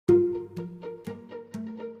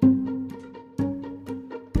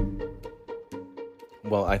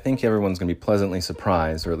well, I think everyone's going to be pleasantly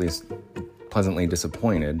surprised, or at least pleasantly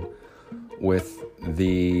disappointed, with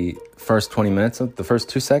the first 20 minutes of the first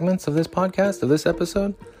two segments of this podcast, of this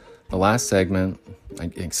episode. The last segment, I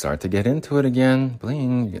start to get into it again.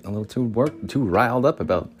 Bling, you're getting a little too riled up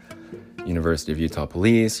about University of Utah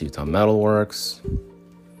Police, Utah Metal Works,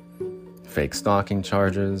 fake stalking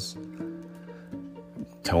charges,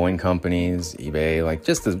 towing companies, eBay, like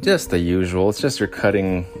just the usual. It's just you're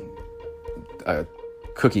cutting a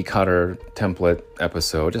cookie cutter template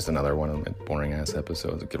episode, just another one of my boring ass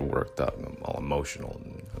episodes that get worked up and I'm all emotional.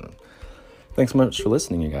 Thanks so much for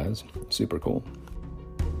listening, you guys. Super cool.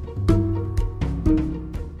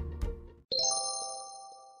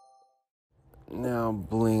 Now,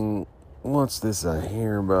 Bling, what's this I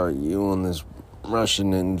hear about you on this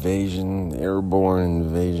Russian invasion, airborne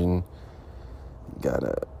invasion? Got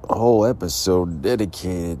a whole episode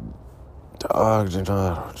dedicated to Ogden.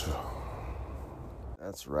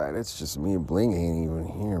 That's right, it's just me. Bling ain't even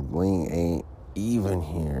here. Bling ain't even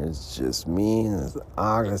here. It's just me and this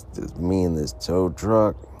Ogden. It's just me and this tow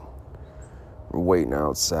truck. We're waiting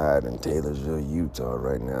outside in Taylorsville, Utah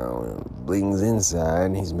right now. And Bling's inside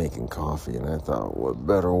and he's making coffee. And I thought, what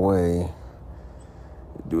better way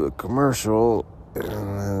to do a commercial and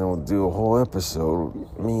then we'll do a whole episode,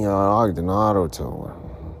 me on Ogden Auto Towing.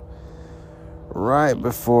 Right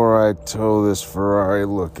before I tow this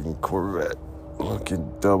Ferrari-looking Corvette,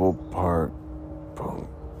 looking double park, punk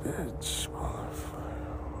bitch, motherfucker.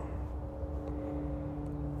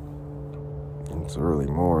 It's early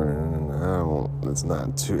morning, it's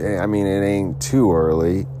not too, I mean, it ain't too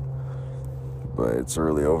early, but it's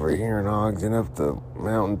early over here in Ogden, up the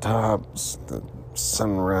mountaintops, the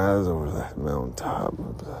sunrise over that mountaintop.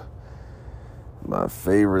 My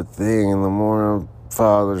favorite thing in the morning,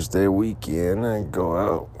 Father's Day weekend, I go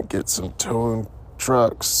out and get some towing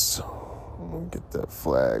trucks. Get that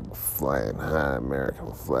flag flying high,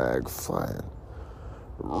 American flag flying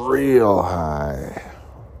real high.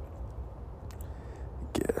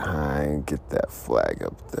 Get high and get that flag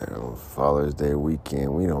up there on Father's Day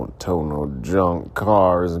weekend. We don't tow no junk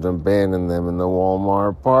cars and abandon them in the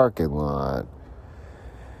Walmart parking lot.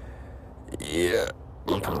 Yeah.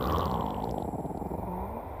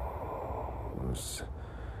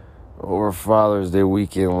 Over Father's Day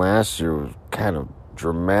weekend last year was kind of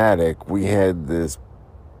dramatic. We had this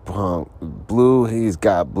punk, Blue, he's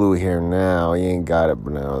got blue hair now. He ain't got it,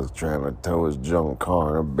 but now I was trying to tow his junk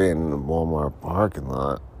car and abandon the Walmart parking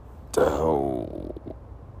lot.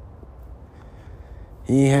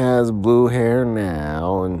 He has blue hair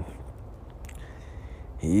now, and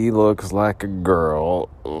he looks like a girl.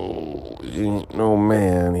 Oh, he ain't no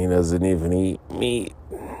man. He doesn't even eat meat.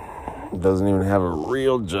 He doesn't even have a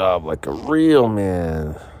real job like a real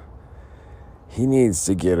man. He needs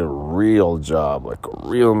to get a real job like a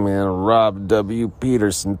real man. Rob W.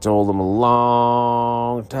 Peterson told him a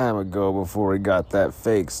long time ago before he got that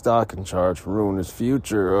fake stalking charge for ruining his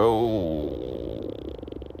future. Oh.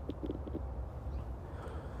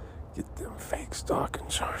 Get them fake stalking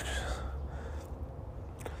charges.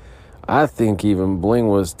 I think even Bling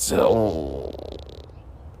was get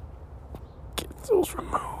those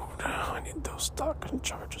removed. I need those stalking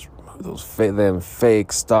charges removed. Them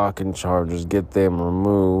fake stalking charges, get them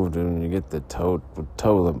removed, and you get the tow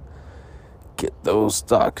them. Get those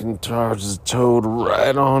stalking charges towed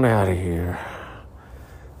right on out of here.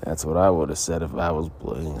 That's what I would have said if I was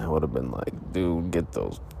Bling. I would have been like, dude,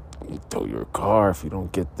 tow your car if you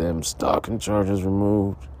don't get them stalking charges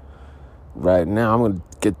removed. Right now, I'm going to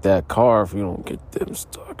get that car if you don't get them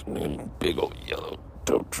stalking big old yellow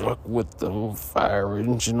tow truck with the fire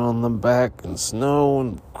engine on the back and snow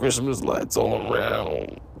and Christmas lights all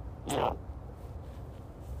around. I'm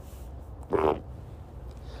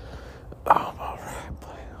all right,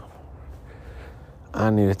 buddy. I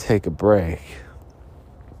need to take a break.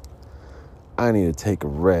 I need to take a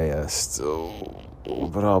rest,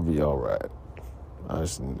 but I'll be all right. I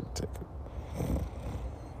just need to take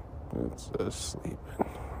it's sleeping.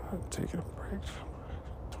 I'm taking a break.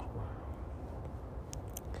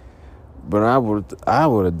 But I would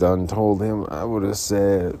have told him, I would have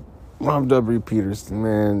said, Rob W. Peterson,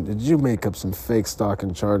 man, did you make up some fake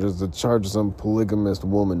stalking charges to charge some polygamist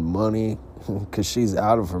woman money because she's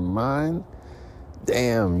out of her mind?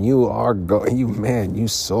 Damn, you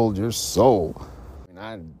sold your soul.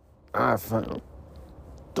 I found a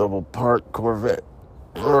double parked Corvette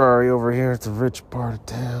Ferrari over here at the rich part of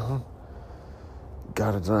town.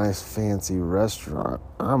 Got a nice fancy restaurant.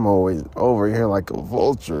 I'm always over here like a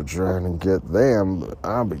vulture trying to get them, but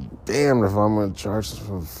I'll be damned if I'm going to charge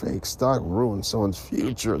some fake stock, ruin someone's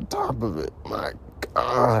future on top of it. My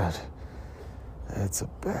God. It's a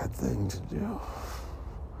bad thing to do.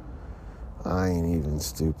 I ain't even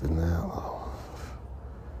stooping that low.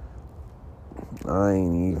 I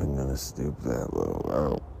ain't even gonna stoop that low. I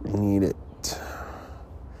don't need it.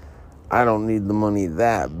 I don't need the money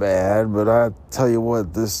that bad, but I tell you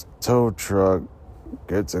what, this tow truck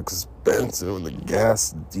gets expensive with the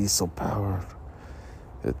gas diesel powered.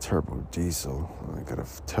 The turbo diesel. I gotta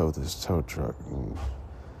tow this tow truck.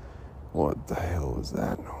 What the hell was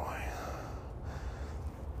that noise?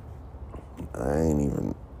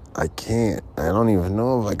 I can't. I don't even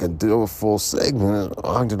know if I could do a full segment at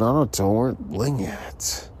Ogden Auto Tow. Where's Bling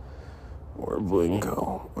at? Where'd Bling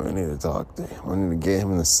go? I need to talk to him. I need to get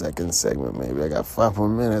him in the second segment, maybe. I got 5 more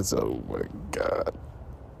minutes. Oh my God.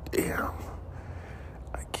 Damn.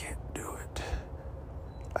 I can't do it.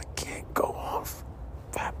 I can't go on for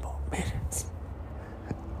 5 more minutes.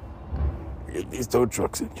 Get these tow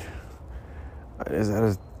trucks in here. Is that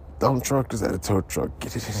a dump truck? Is that a tow truck?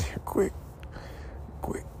 Get it in here quick.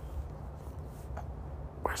 Quick.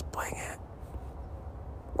 Where's Bling at?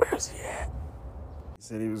 Where's he at? He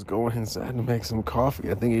said he was going inside to make some coffee.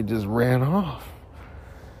 I think he just ran off.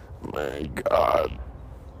 My God.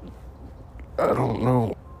 I don't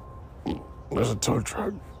know. There's a tow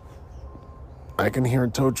truck. I can hear a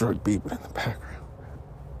tow truck beeping in the background.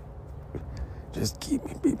 Just keep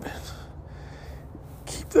me beeping.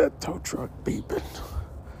 Keep that tow truck beeping.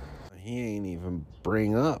 He ain't even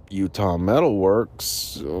bring up Utah Metal Works,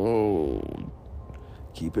 so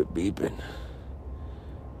keep it beeping.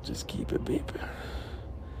 Just keep it beeping.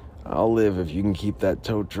 I'll live if you can keep that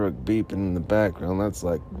tow truck beeping in the background. That's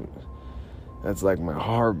like my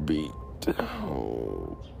heartbeat.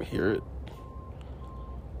 Oh, hear it?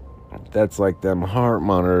 That's like them heart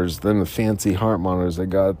monitors, the fancy heart monitors they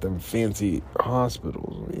got at them fancy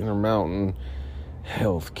hospitals, Intermountain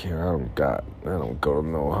Healthcare. I don't go to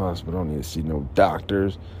no hospital. I don't need to see no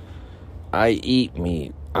doctors. I eat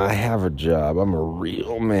meat. I have a job. I'm a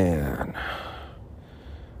real man.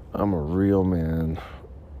 I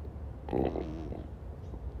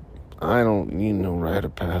don't need no rite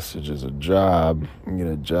of passage as a job. Get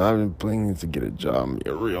a job and Bling needs to get a job. Be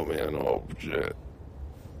a real man. Oh shit.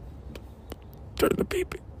 Turn the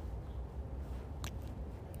beeping.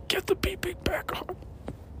 Get the beeping back on.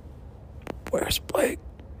 Where's Bling?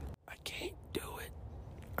 I can't do it.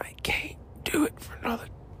 I can't do it for another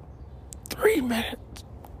 3 minutes.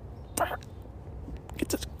 Get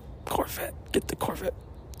the Corvette.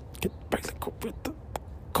 Bring the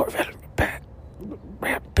Corvette in the back. The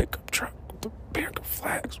Ram pickup truck with the American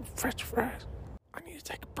flags with French fries. I need to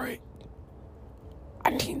take a break.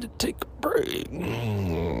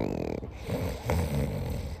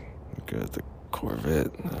 Got the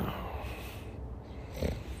Corvette now.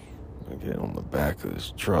 I get on the back of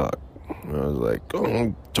this truck. I was like,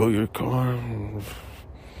 go tow your car.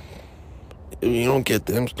 If you don't get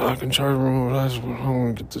them stock and charge removed, I'm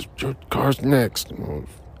going to get this car's next.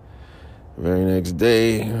 Very next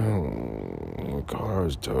day, the car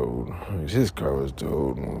was towed. His car was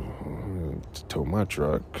towed to tow my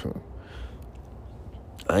truck.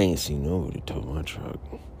 I ain't seen nobody tow my truck.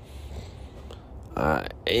 I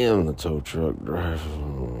am the tow truck driver.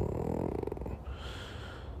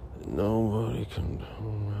 Nobody can tow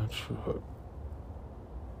my truck.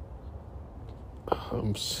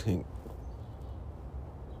 I'm sinking.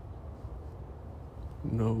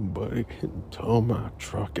 Nobody can tow my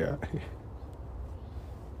truck out here.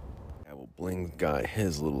 Yeah, well, Bling's got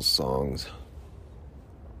his little songs.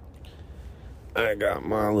 I got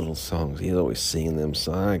my little songs. He's always singing them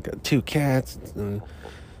songs. I got 2 cats.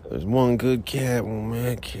 There's 1 good cat, 1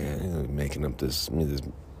 bad cat. He's making up this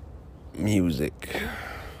music.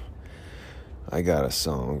 I got a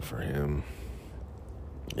song for him.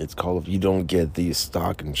 It's called "If You Don't Get These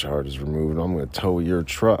Stocking Charges Removed, I'm going to tow your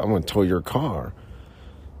truck. I'm going to tow your car.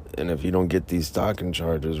 And if you don't get these stocking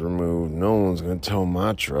charges removed, no one's going to tow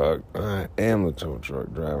my truck. I am the tow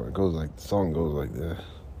truck driver." The song goes like this.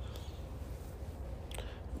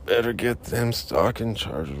 Better get them stocking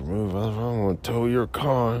charges removed, otherwise I'm going to tow your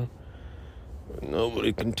car.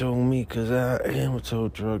 Nobody can tow me because I am a tow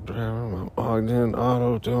truck driver. I'm Ogden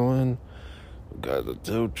Auto Towing. Got the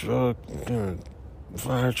tow truck,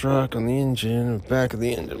 fire truck on the engine, back of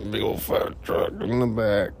the engine, big old fire truck in the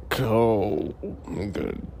back. Oh, I'm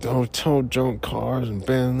gonna tow junk cars and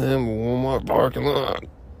ban them in Walmart parking lot.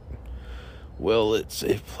 Well, it's a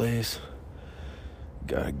safe place.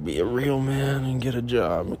 Gotta be a real man and get a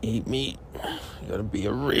job, eat meat. Gotta be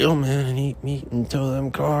a real man and eat meat and tow them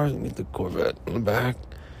cars and get the Corvette in the back.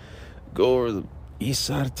 Go over the east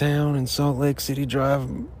side of town in Salt Lake City, drive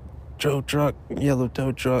tow truck, yellow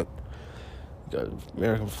tow truck. got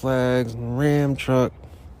American flags and Ram truck.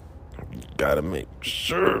 Gotta make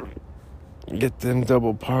sure. Get them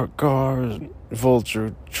double parked cars,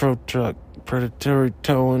 Vulture, tow truck, predatory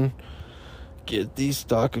towing. Get these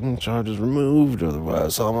stocking charges removed,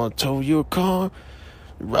 otherwise I'm gonna tow your car.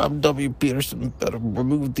 Rob W. Peterson better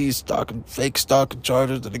remove these fake stalking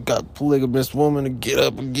charges that he got polygamous woman to get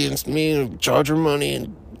up against me and charge her money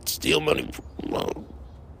and steal money from.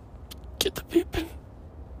 Get the beeping.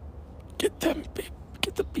 Get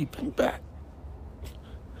the beeping back.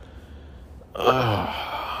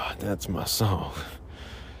 That's my song.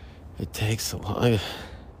 It takes a lot.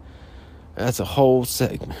 That's a whole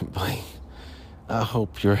segment, Blake. I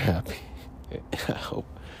hope you're happy.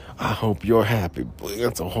 I hope you're happy, Blake.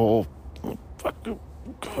 That's a whole fucking.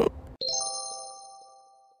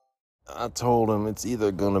 I told him it's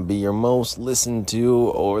either gonna be your most listened to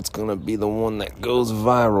or it's gonna be the one that goes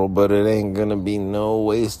viral, but it ain't gonna be no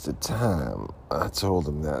waste of time. I told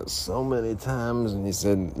him that so many times, and he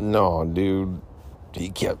said, "No, dude." He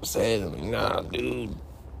kept saying, "Nah, dude."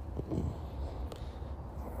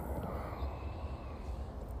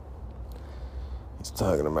 He's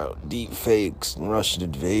talking about deep fakes and Russian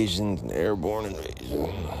invasions and airborne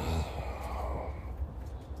invasion.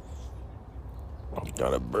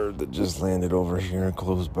 Got a bird that just landed over here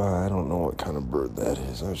close by. I don't know what kind of bird that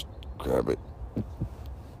is. I just grab it,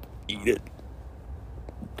 eat it.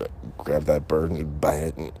 Grab that bird and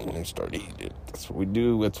bite it and start eating it. That's what we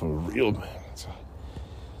do. That's what real man.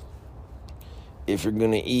 If you're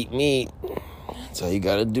gonna eat meat, that's how you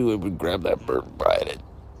gotta do it. We grab that bird, bite it.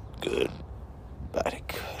 Good. Bite it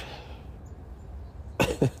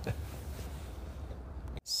good.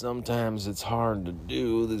 Sometimes it's hard to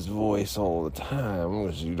do this voice all the time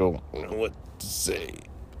because you don't know what to say.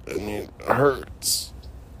 I mean, it hurts.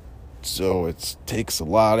 So it takes a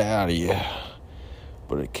lot out of you.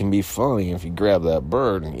 But it can be funny if you grab that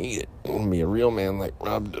bird and eat it. And be a real man like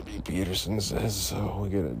Rob W. Peterson says, so we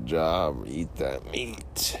get a job, eat that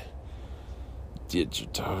meat. Get your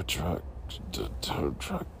tow truck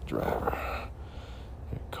driver.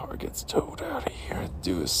 Your car gets towed out of here.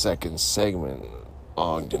 Do a second segment.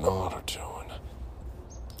 Ogden Auto Towing.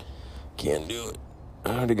 Can't do it.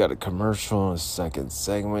 I already got a commercial on a second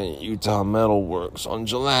segment. Utah Metal Works on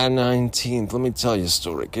July 19th. Let me tell you a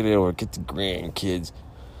story. Get it over. Get the grandkids.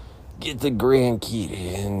 Get the grandkid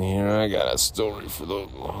in here. I got a story for the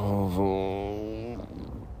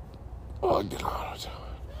Ogden Auto Towing.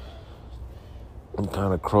 What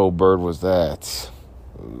kind of crow bird was that?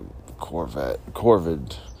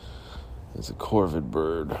 Corvid. It's a Corvid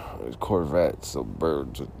bird. It's Corvette, so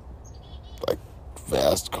birds with like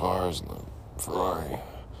fast cars and a Ferrari.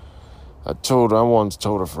 I once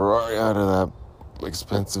towed a Ferrari out of that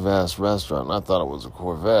expensive ass restaurant, and I thought it was a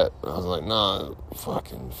Corvette. I was like, nah,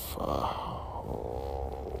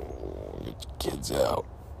 get the kids out.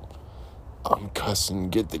 I'm cussing.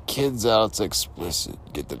 Get the kids out. It's explicit.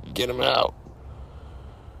 Get them out.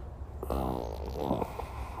 Oh,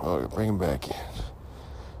 bring them back in.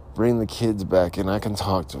 Bring the kids back in. I can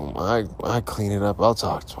talk to them. I clean it up. I'll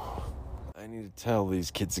talk to them. I need to tell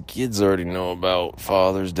these kids. The kids already know about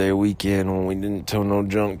Father's Day weekend when we didn't tow no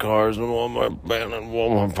junk cars in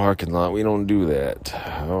Walmart parking lot. We don't do that.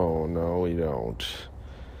 Oh, no, we don't.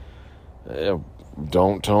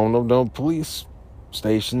 Don't tow no police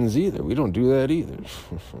stations either. We don't do that either.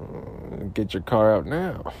 Get your car out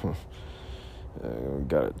now.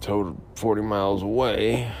 Got it towed 40 miles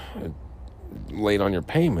away. Late on your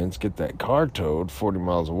payments, get that car towed 40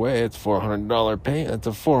 miles away. It's $400 pay. That's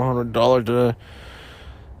a $400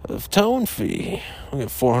 towing fee. We get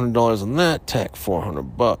 $400 on that. Tack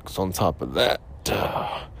 $400 on top of that.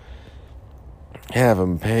 Have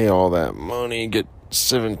them pay all that money. Get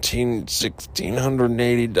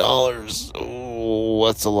 $1,680. Oh,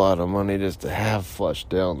 that's a lot of money just to have flushed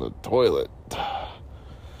down the toilet.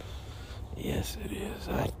 Yes, it is.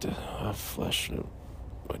 I flushed it.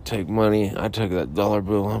 I take money. I took that dollar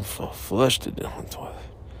bill. I flushed it down the toilet.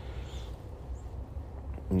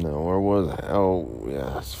 No, where was I? Oh,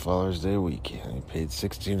 yeah, it's Father's Day weekend. He paid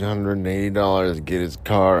 $1,680 to get his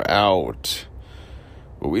car out.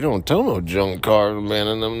 But we don't tow no junk cars, man,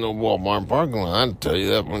 in them no Walmart parking lot. I tell you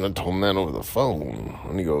that when I told him that over the phone.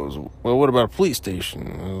 And he goes, well, what about a police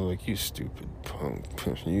station? I was like, you stupid punk.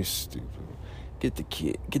 You stupid. Get the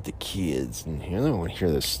kids in here. I don't want to hear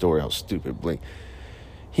this story, how stupid Blake.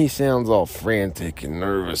 He sounds all frantic and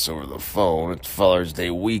nervous over the phone. It's Father's Day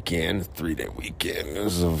weekend, 3-day weekend.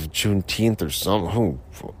 This is of Juneteenth or something.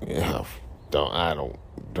 Yeah, I don't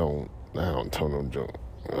tow no junk.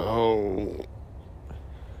 Oh.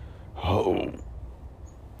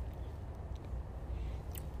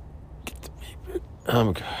 Get the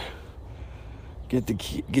I'm good. Get the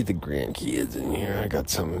grandkids in here. I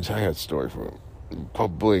got a story for them.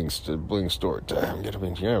 Bling story time. Get them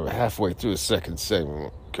in here. We're halfway through the second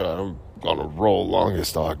segment. God, I'm on a roll.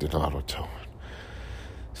 Longest Ogden auto towing.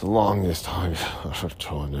 It's the longest auto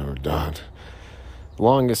towing ever done.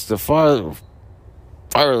 The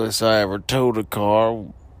farthest I ever towed a car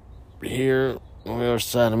here on the other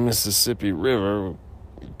side of Mississippi River.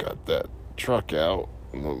 Got that truck out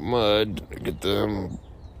in the mud. Get them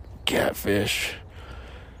catfish.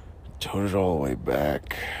 Towed it all the way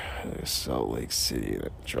back to Salt Lake City and I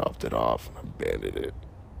dropped it off and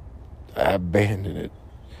I abandoned it.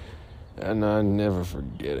 And I never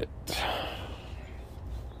forget it.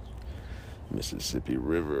 Mississippi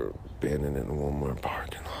River, abandoned it in a Walmart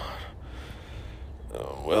parking lot.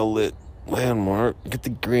 Well-lit landmark. Get the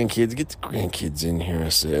grandkids in here, I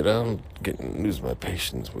said. I'm losing my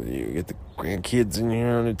patience with you. Get the grandkids in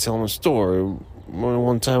here and tell them a story. More than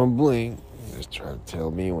one time a Bling. Just try to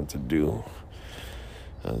tell me what to do.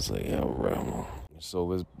 I was like, yeah, right.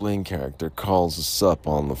 So this Bling character calls us up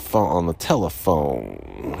on the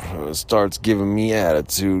telephone. Starts giving me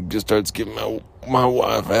attitude. Just starts giving my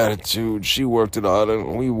wife attitude. She worked it out,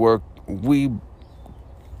 and we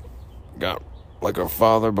got like our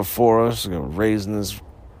father before us, raised in this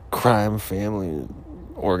crime family,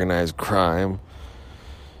 organized crime.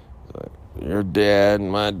 Your dad and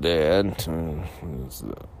my dad,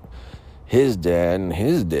 his dad and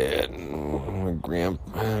his dad, and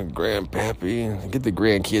grandpappy. Get the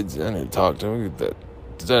grandkids in and talk to them.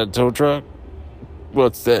 Is that a tow truck?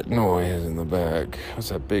 What's that noise in the back? What's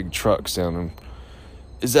that big truck sounding?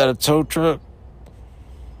 Is that a tow truck?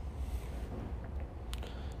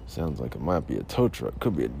 Sounds like it might be a tow truck.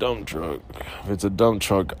 Could be a dump truck. If it's a dump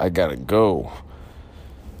truck, I gotta go.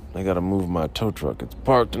 I gotta move my tow truck. It's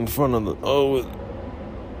parked in front of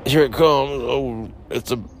here it comes. I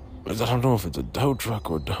don't know if it's a tow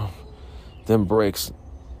truck or dump. Them brakes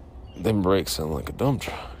sound like a dump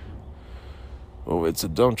truck. Well, if it's a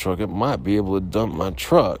dump truck, it might be able to dump my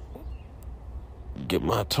truck. Get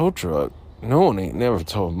my tow truck. No one ain't never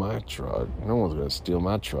towed my truck. No one's gonna steal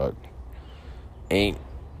my truck. Ain't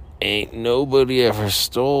nobody ever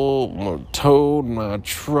stole or towed my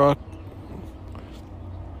truck.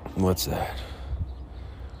 What's that?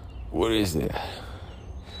 What is that?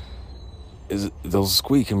 Those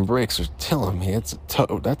squeaking brakes are telling me it's a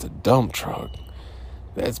tow. That's a dump truck.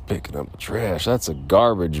 That's picking up the trash. That's a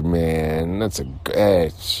garbage man.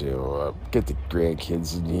 Hey, chill up. Get the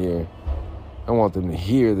grandkids in here. I want them to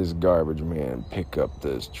hear this garbage man pick up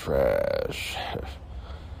this trash.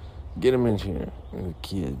 Get them in here. And the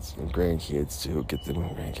kids and grandkids too. Get them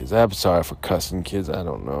grandkids. I'm sorry for cussing kids. I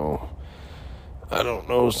don't know.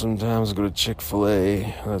 Sometimes I go to Chick-fil-A.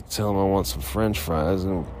 I tell them I want some French fries,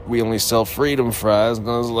 and we only sell Freedom fries. And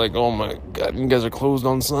I was like, oh my God, you guys are closed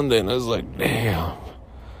on Sunday. And I was like, damn.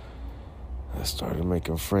 I started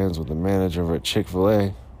making friends with the manager over at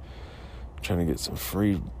Chick-fil-A, trying to get some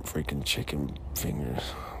free freaking chicken fingers.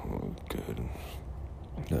 Oh, good.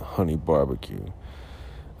 The honey barbecue.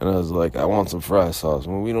 And I was like, I want some fry sauce.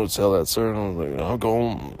 Well, we don't sell that, sir. And I was like, I'll go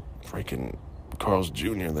home. Freaking Carl's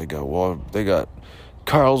Jr. They got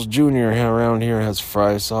Carl's Jr. around here has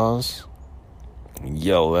fry sauce.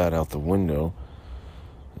 Yell that out the window.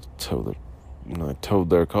 I towed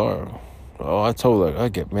their car. Oh, I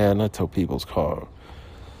get mad and I tow people's car.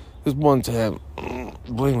 This one time,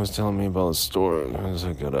 Bling was telling me about a story. I was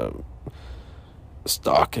like, got a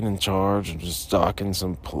stalking in charge and just stalking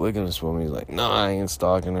some polygamous woman. He's like, no, I ain't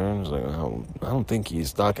stalking her. I was like, I don't think he's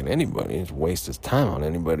stalking anybody. He's waste his time on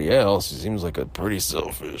anybody else. He seems like a pretty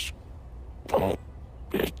selfish honk,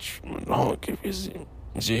 bitch. Honk, if you see.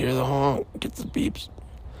 Did you hear the honk? Get the beeps.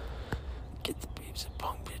 Get the beeps and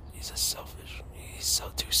punk bitch. He's too selfish.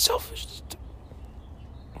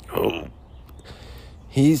 Oh.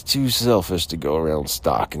 He's too selfish to go around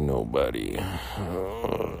stalking nobody.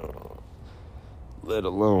 Let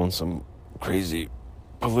alone some crazy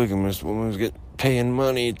polygamous woman who's paying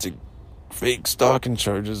money to fake stalking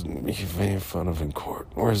charges and be made fun of in court.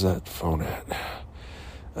 Where's that phone at?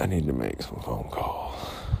 I need to make some phone calls.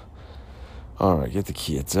 All right, get the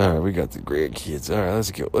kids. All right, we got the grandkids. All right,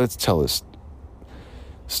 let's tell this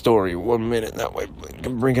story 1 minute. That way,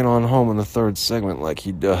 bring it on home in the third segment like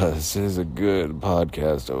he does. This is a good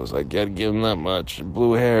podcast. I was like, gotta give him that much.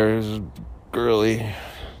 Blue hair is girly.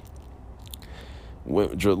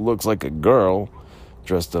 Looks like a girl,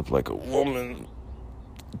 dressed up like a woman.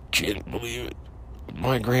 Can't believe it.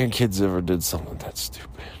 My grandkids ever did something that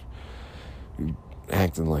stupid.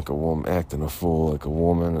 Acting like a woman, acting a fool like a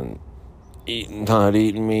woman, and not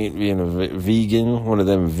eating meat, being a vegan, one of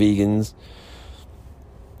them vegans.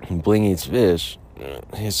 Bling eats fish.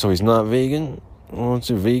 So he's not vegan? What's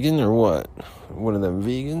a vegan or what? One of them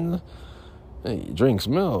vegans? Hey, he drinks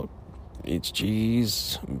milk. Eats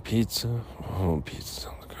cheese, pizza. Oh, pizza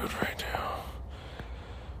sounds good right now.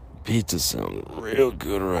 Pizza sounds real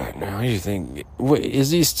good right now. You think, wait,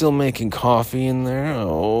 is he still making coffee in there?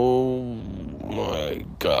 Oh my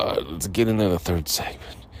God. Let's get into the third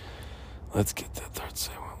segment. Let's get that third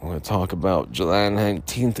segment. We're going to talk about July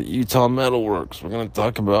 19th at Utah Metalworks. We're going to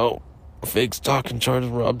talk about fake stocking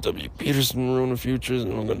charges, Rob W. Peterson ruining futures,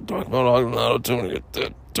 and we're going to talk about Ogden Auto-Tuning to get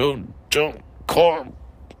that tow junk car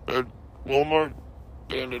at Walmart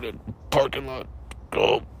abandoned parking lot.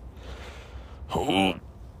 Go. Oh.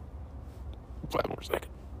 5 more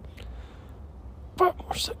seconds. 5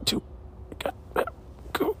 more seconds. 2. Got that.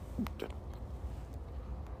 Go.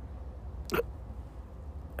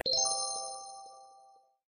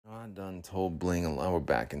 I done told Bling a lot. We're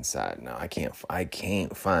back inside now. I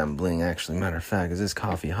can't find Bling. Actually, matter of fact, is this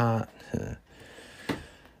coffee hot?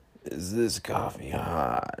 Is this coffee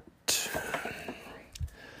hot?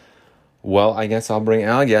 Well, I guess I'll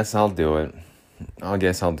do it.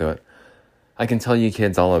 I can tell you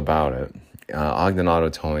kids all about it. Ogden Auto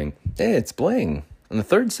Towing. Hey, it's Bling. In the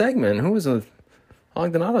third segment, who was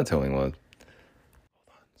Ogden Auto Towing with? Hold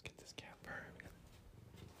on, let's get this cat purr.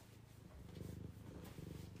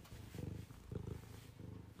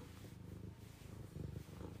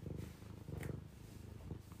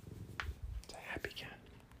 It's a happy cat.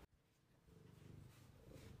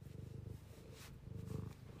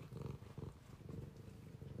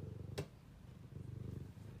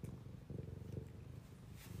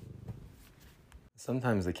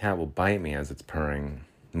 Sometimes the cat will bite me as it's purring,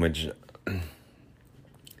 which maybe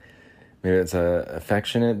it's a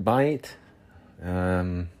affectionate bite.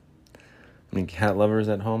 Any cat lovers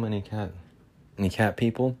at home? Any cat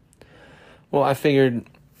people? Well, I figured,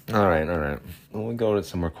 all right. We'll go to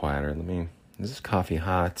somewhere quieter. Is this coffee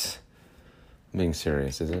hot? I'm being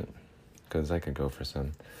serious, is it? Because I could go for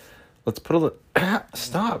some. Let's put a little,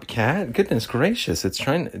 stop, cat. Goodness gracious.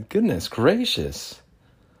 Goodness gracious.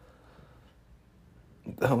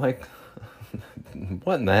 I'm like,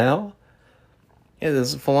 what in the hell? Yeah,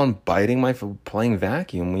 this is full on biting for playing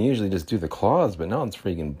vacuum. We usually just do the claws, but now it's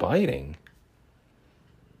freaking biting.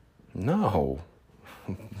 No.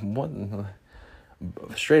 What?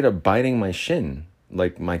 Straight up biting my shin,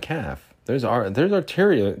 like my calf. There's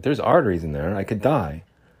arteries in there. I could die.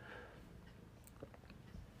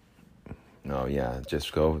 Oh yeah,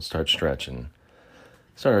 just go start stretching.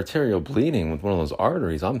 Start arterial bleeding with one of those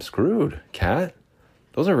arteries. I'm screwed, cat.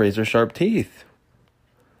 Those are razor sharp teeth.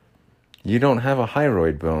 You don't have a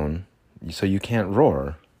hyroid bone, so you can't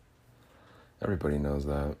roar. Everybody knows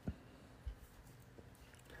that.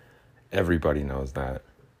 Everybody knows that.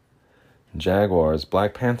 Jaguars,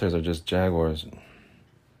 Black Panthers are just jaguars.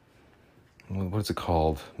 What's it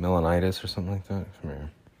called? Melanitis or something like that? Come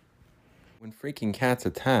here. When freaking cats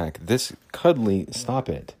attack, this cuddly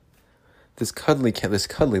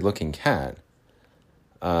looking cat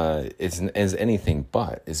is anything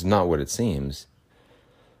but. Is not what it seems.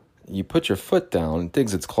 You put your foot down, it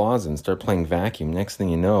digs its claws in, start playing vacuum. Next thing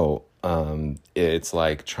you know, it's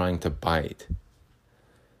like trying to bite.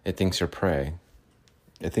 It thinks you're prey.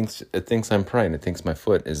 It thinks I'm prey, and it thinks my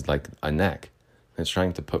foot is like a neck. It's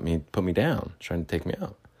trying to put me down, trying to take me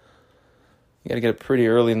out. You got to get up pretty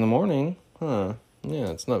early in the morning, huh? Yeah,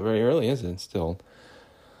 it's not very early, is it? Still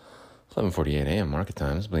 11:48 a.m. market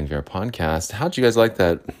time. This is Bling VR podcast. How'd you guys like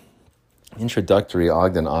that introductory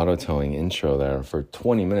Ogden Auto Towing intro there for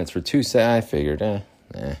 20 minutes for 2 seconds? I figured,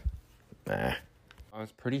 I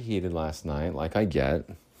was pretty heated last night, like I get.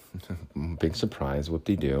 Big surprise,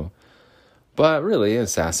 whoop-de-doo. But really,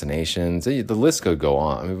 assassinations, the list could go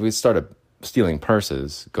on. I mean, we started stealing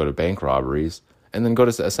purses, go to bank robberies, and then go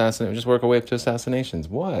to assassinate, just work our way up to assassinations.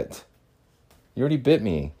 What? You already bit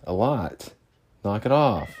me a lot. Knock it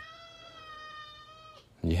off.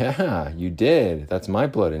 Yeah, you did. That's my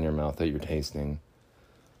blood in your mouth that you're tasting.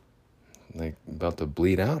 Like, about to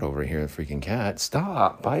bleed out over here, freaking cat.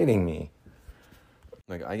 Stop biting me.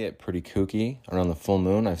 Like, I get pretty kooky around the full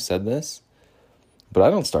moon. I've said this. But I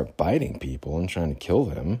don't start biting people and trying to kill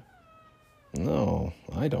them. No,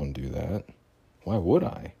 I don't do that. Why would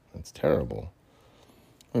I? That's terrible.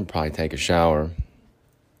 I'm going to probably take a shower,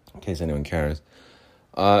 in case anyone cares.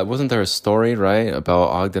 Wasn't there a story, right, about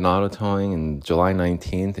Ogden Auto Towing and July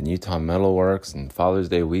 19th and Utah Metalworks and Father's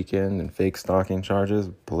Day weekend and fake stalking charges,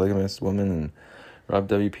 polygamous woman and Rob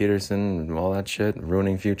W. Peterson and all that shit,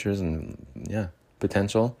 ruining futures and, yeah,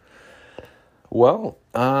 potential? Well,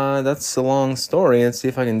 that's a long story. Let's see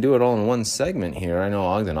if I can do it all in one segment here. I know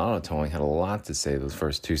Ogden Auto Towing had a lot to say those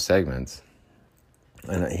first two segments.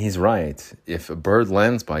 And he's right. If a bird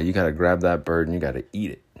lands by, you got to grab that bird and you got to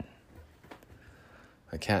eat it.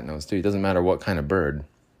 A cat knows too. It doesn't matter what kind of bird.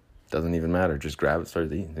 Doesn't even matter. Just grab it, start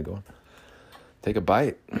eating. Go on. Take a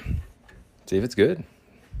bite. See if it's good.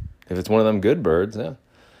 If it's one of them good birds, yeah.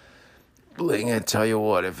 Bling, I tell you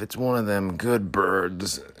what, if it's one of them good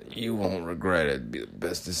birds, you won't regret it. It'd be the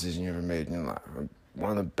best decision you ever made in your life.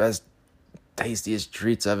 One of the best, tastiest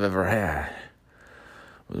treats I've ever had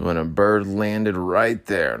was when a bird landed right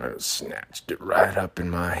there and I snatched it right up in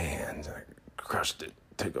my hands. I crushed it,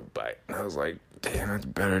 took a bite, and I was like, damn, that's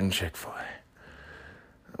better than Chick-fil-A.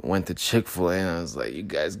 I went to Chick-fil-A and I was like, you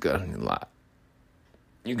guys got any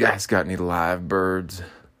live birds? And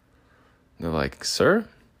they're like, sir?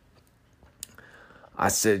 I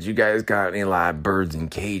said, you guys got any live birds in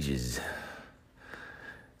cages?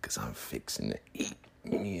 Because I'm fixing to eat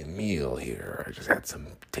me a meal here. I just had some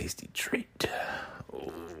tasty treat.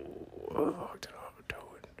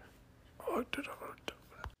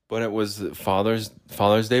 But it was Father's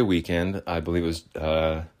Day weekend. I believe it was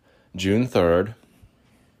June 3rd.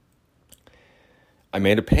 I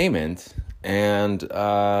made a payment, and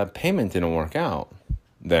payment didn't work out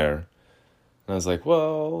there. And I was like,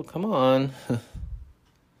 well, come on.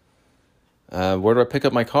 Where do I pick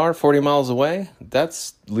up my car? 40 miles away?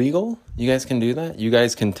 That's legal? You guys can do that? You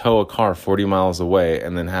guys can tow a car 40 miles away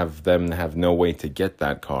and then have them have no way to get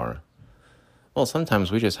that car. Well,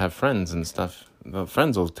 sometimes we just have friends and stuff. The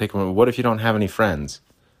friends will take them. What if you don't have any friends?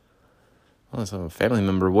 Well, it's a family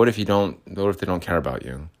member. What if they don't care about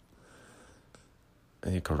you?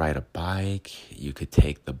 You could ride a bike. You could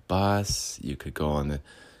take the bus. You could go on the...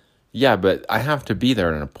 Yeah, but I have to be there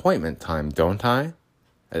at an appointment time, don't I?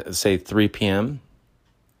 Say 3 p.m.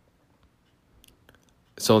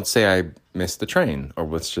 So let's say I missed the train, or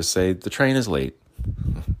let's just say the train is late,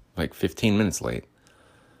 like 15 minutes late,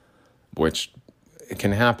 which it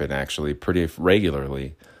can happen actually pretty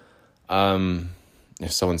regularly.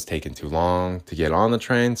 If someone's taken too long to get on the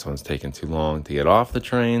train, someone's taken too long to get off the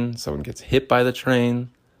train, someone gets hit by the train,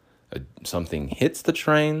 something hits the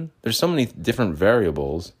train. There's so many different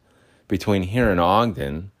variables between here and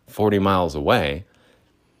Ogden, 40 miles away,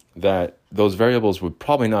 that those variables would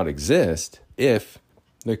probably not exist if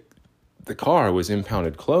the car was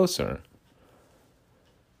impounded closer,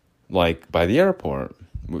 like by the airport,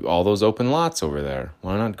 with all those open lots over there.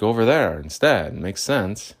 Why not go over there instead? It makes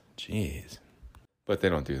sense. Jeez. But they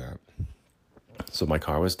don't do that. So my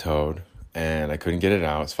car was towed, and I couldn't get it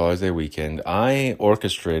out. It's Father's Day weekend. I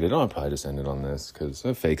orchestrated... I'll probably just end it on this, because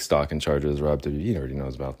a fake stock and charges Rob W. He already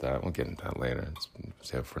knows about that. We'll get into that later. Let's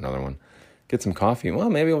save it for another one. Get some coffee. Well,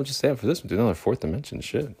 maybe we'll just save it for this one. Do another Fourth Dimension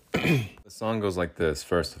shit. The song goes like this,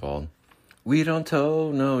 first of all. We don't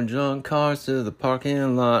tow no junk cars to the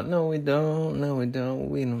parking lot. No, we don't. No, we don't.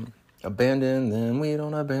 We don't abandon them. We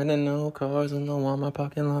don't abandon no cars in the Walmart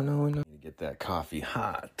parking lot. No, we don't. Get that coffee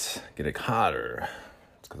hot. Get it hotter.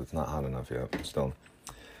 It's because it's not hot enough yet. Still.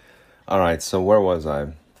 All right, so where was I?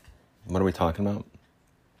 What are we talking about?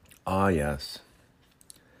 Ah, yes.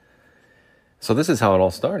 So this is how it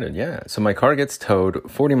all started, yeah. So my car gets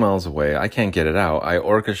towed 40 miles away. I can't get it out. I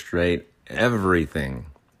orchestrate everything.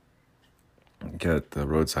 Get the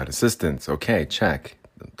roadside assistance. Okay, check.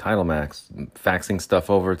 Title Max. Faxing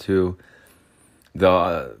stuff over to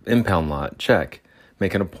the impound lot. Check.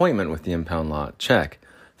 Make an appointment with the impound lot. Check.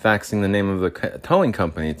 Faxing the name of the towing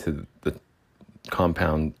company to the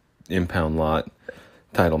compound impound lot.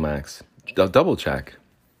 Title Max. Double check.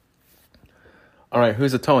 All right,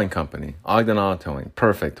 who's the towing company? Ogden Auto Towing.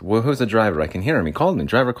 Perfect. Well, who's the driver? I can hear him. He called me.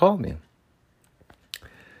 Driver called me.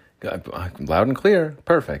 Loud and clear.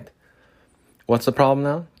 Perfect. What's the problem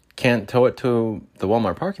now? Can't tow it to the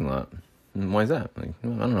Walmart parking lot. Why is that? I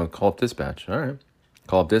don't know. Call up dispatch. All right.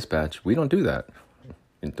 Call up dispatch. We don't do that.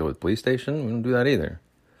 You tow it to the police station? We don't do that either.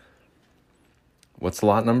 What's the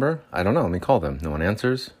lot number? I don't know. Let me call them. No one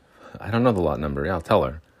answers. I don't know the lot number. Yeah, I'll tell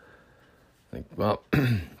her. Well...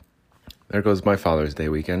 There goes my Father's Day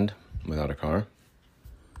weekend without a car.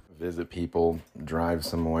 Visit people, drive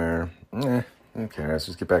somewhere. Who cares?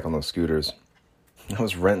 Just get back on those scooters. I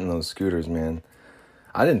was renting those scooters, man.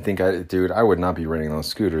 I didn't think I would not be renting those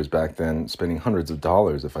scooters back then, spending hundreds of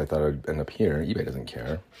dollars if I thought I'd end up here. eBay doesn't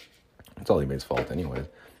care. It's all eBay's fault anyway.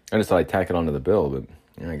 I just thought I'd tack it onto the bill, but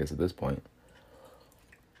yeah, I guess at this point.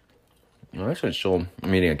 Well, actually,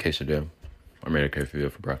 I'm eating a quesadilla. I made a quesadilla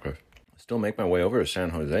for breakfast. Still make my way over to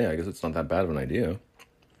San Jose. I guess it's not that bad of an idea.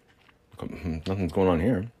 Nothing's going on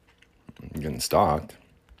here. I'm getting stalked.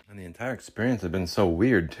 And the entire experience has been so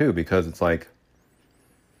weird, too, because it's like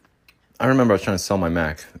I remember I was trying to sell my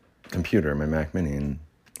Mac computer, my Mac Mini, and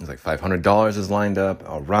it was like $500 is lined up.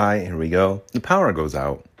 All right, here we go. The power goes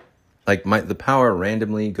out. Like the power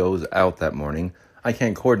randomly goes out that morning. I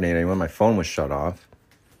can't coordinate anyone. My phone was shut off.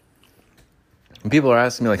 And people are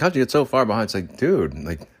asking me, like, how'd you get so far behind? It's like, dude,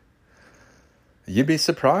 like, you'd be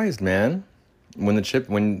surprised, man.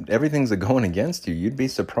 When everything's going against you, you'd be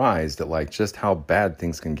surprised at, like, just how bad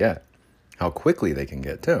things can get. How quickly they can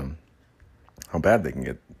get, too. How bad they can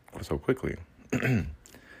get so quickly.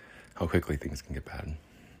 How quickly things can get bad.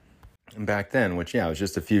 And back then, which, yeah, it was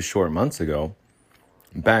just a few short months ago,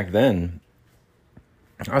 back then,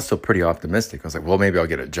 I was still pretty optimistic. I was like, well, maybe I'll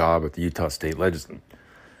get a job at the Utah State Legislature.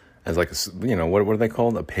 As like what are they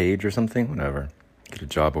called? A page or something? Whatever. Get a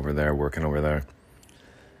job over there, working over there.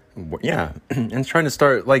 Yeah. And trying to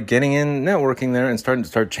start like getting in, networking there and starting to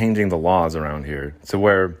start changing the laws around here. So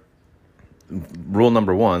where law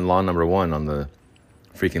number one on the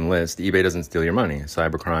freaking list, eBay doesn't steal your money.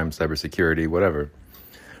 Cybercrime, cybersecurity, whatever.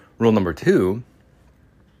 Rule number 2,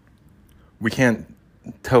 we can't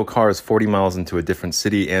tow cars 40 miles into a different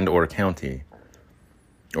city and or county.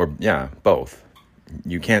 Or, yeah, both.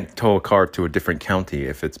 You can't tow a car to a different county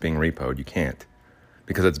if it's being repoed. You can't.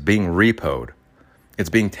 Because it's being repoed. It's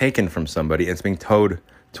being taken from somebody. It's being towed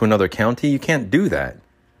to another county. You can't do that.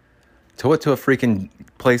 Tow it to a freaking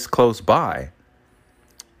place close by.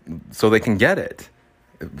 So they can get it.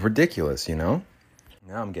 Ridiculous, you know?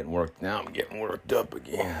 Now I'm getting worked up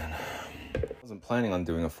again. I wasn't planning on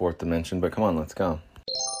doing a 4th dimension, but come on, let's go.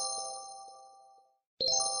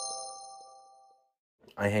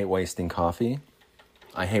 I hate wasting coffee.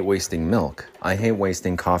 I hate wasting milk. I hate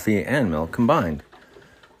wasting coffee and milk combined.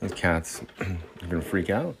 Those cats are going to freak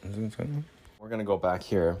out. We're going to go back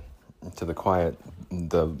here to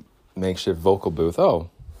the makeshift vocal booth. Oh,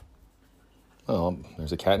 well,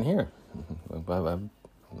 there's a cat in here.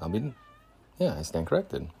 I stand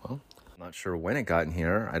corrected. Well, I'm not sure when it got in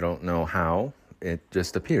here. I don't know how. It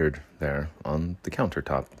just appeared there on the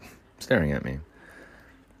countertop, staring at me.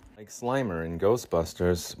 Like Slimer in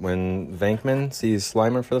Ghostbusters, when Venkman sees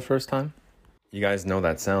Slimer for the first time. You guys know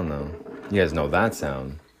that sound, though. You guys know that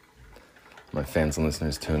sound. My fans and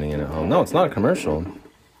listeners tuning in at home. No, it's not a commercial.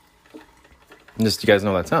 Just you guys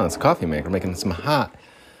know that sound. It's a coffee maker making some hot.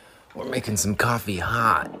 We're making some coffee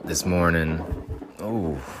hot this morning.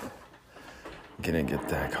 Oh, gonna get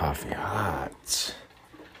that coffee hot.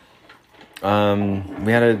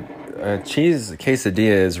 We had a cheese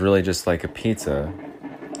quesadilla is really just like a pizza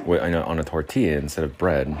on a tortilla instead of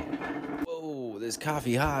bread. Whoa, this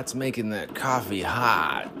coffee hot's making that coffee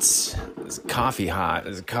hot. This coffee hot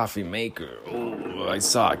is a coffee maker. Oh, I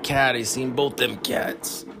saw a cat. I seen both them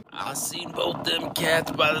cats. I seen both them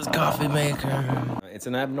cats by this coffee maker. It's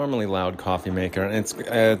an abnormally loud coffee maker, and it's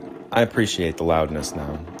I appreciate the loudness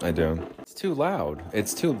now. I do. It's too loud.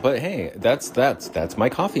 But hey, that's my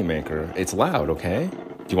coffee maker. It's loud, okay?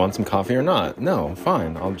 Do you want some coffee or not? No,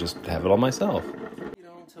 fine. I'll just have it all myself. We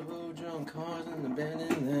don't tow junk cars and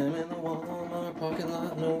abandon them in the Walmart parking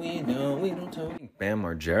lot. No, we don't tow. Bam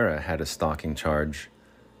Margera had a stalking charge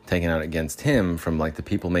taken out against him from like the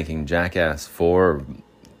people making Jackass 4 or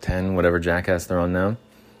 10, whatever Jackass they're on now.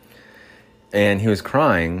 And he was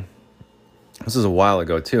crying. This was a while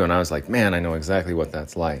ago too, and I was like, man, I know exactly what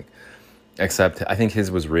that's like. Except I think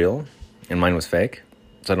his was real and mine was fake.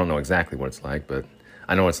 So I don't know exactly what it's like, but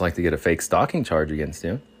I know what it's like to get a fake stalking charge against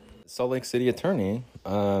you. Salt Lake City attorney,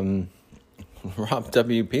 Rob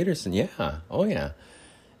W. Peterson, yeah. Oh yeah.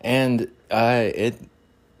 And it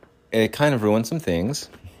kind of ruined some things.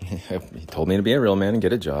 He told me to be a real man and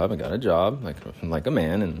get a job. I got a job like a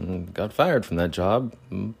man and got fired from that job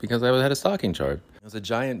because I had a stalking charge. It was a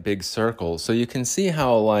giant big circle. So you can see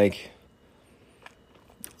how like,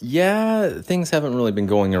 yeah, things haven't really been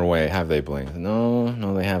going your way, have they, Blink? No,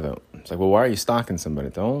 they haven't. It's like, well, why are you stalking somebody?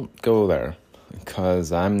 Don't go there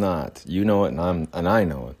because I'm not. You know it and I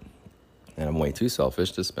know it. And I'm way too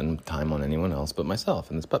selfish to spend time on anyone else but myself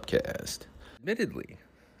in this pupcast. Admittedly.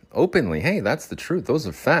 Openly, hey, that's the truth. Those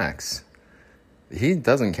are facts. He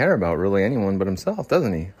doesn't care about really anyone but himself,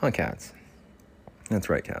 doesn't he? Huh, cats? That's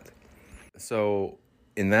right, cats. So,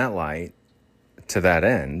 in that light, to that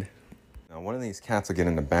end, now one of these cats will get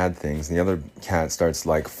into bad things, and the other cat starts,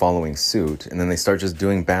 like, following suit, and then they start just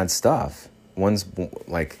doing bad stuff. One's,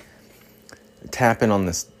 like, tapping on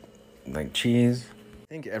this, like, cheese. I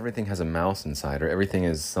think everything has a mouse inside, or everything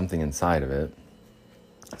is something inside of it.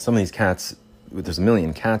 Some of these cats... There's a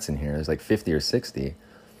million cats in here. There's like 50 or 60.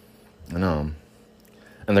 I know.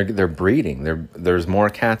 And they're breeding. There's more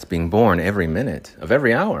cats being born every minute of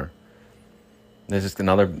every hour. There's just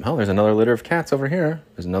there's another litter of cats over here.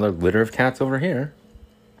 There's another litter of cats over here.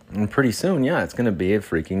 And pretty soon, yeah, it's going to be a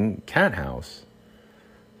freaking cat house.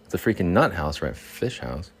 It's a freaking nut house, right? Fish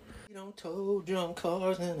house. We don't tow junk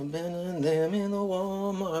cars and abandon them in the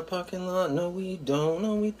Walmart parking lot. No, we don't.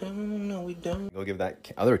 No, we don't. No, we don't. Go give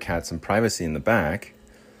that other cat some privacy in the back.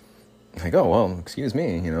 Like, oh, well, excuse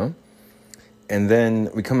me, you know. And then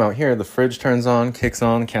we come out here, the fridge turns on, kicks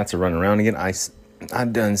on, cats are running around again.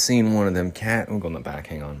 I've done seen one of them cat. We'll go in the back,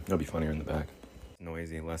 hang on. It'll be funnier in the back.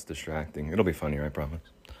 Noisy, less distracting. It'll be funnier, I promise.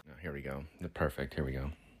 Oh, here we go. Perfect, here we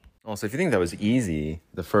go. Also, if you think that was easy,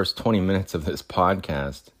 the first 20 minutes of this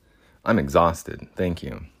podcast, I'm exhausted. Thank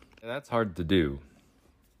you. That's hard to do.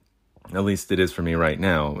 At least it is for me right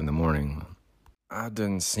now in the morning. I've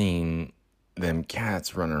done seen them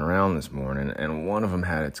cats running around this morning, and one of them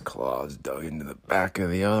had its claws dug into the back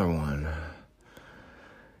of the other one.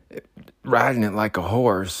 Riding it like a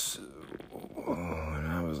horse. Oh, and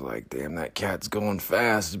I was like, damn, that cat's going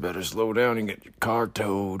fast. You better slow down and get your car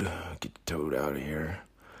towed. Get towed out of here.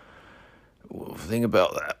 Well, think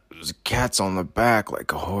about that. There's cats on the back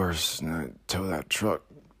like a horse, and I tow that truck,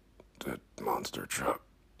 that monster truck,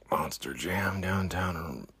 Monster Jam downtown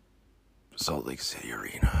in Salt Lake City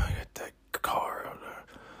Arena. I got that car out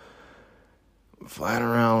there, flying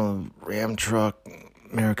around a Ram truck,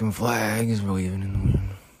 American flag is waving in the wind.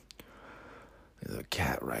 There's a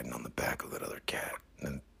cat riding on the back of that other cat,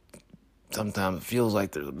 and sometimes it feels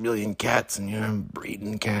like there's a million cats and you're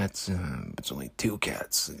breeding cats. It's only two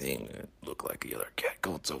cats. It looked like the other cat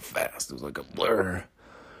going so fast. It was like a blur.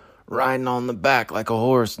 Riding on the back like a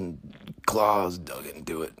horse and claws dug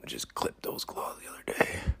into it. Just clipped those claws the other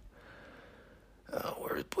day.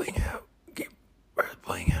 Where's Bling at? Where's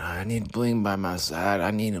Bling at? I need Bling by my side.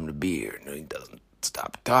 I need him to be here. No, he doesn't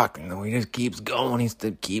stop talking. No, he just keeps going. He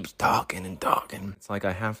still keeps talking and talking. It's like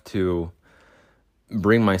I have to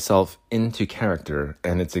bring myself into character,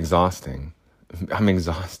 and it's exhausting. I'm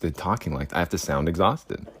exhausted talking like that. I have to sound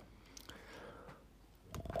exhausted.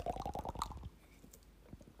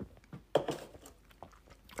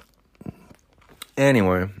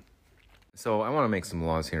 Anyway, so I want to make some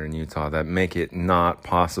laws here in Utah that make it not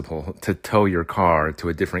possible to tow your car to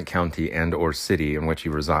a different county and or city in which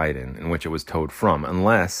you reside in which it was towed from,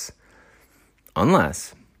 unless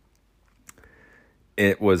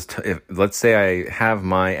it was, let's say I have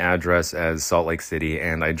my address as Salt Lake City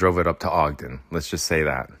and I drove it up to Ogden. Let's just say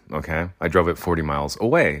that, okay? I drove it 40 miles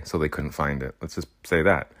away so they couldn't find it. Let's just say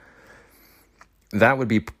that. That would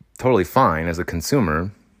be totally fine as a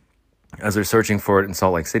consumer as they're searching for it in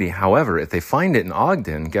Salt Lake City. However, if they find it in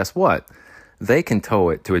Ogden, guess what? They can tow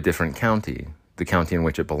it to a different county, the county in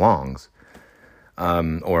which it belongs,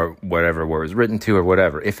 or whatever, where it was written to or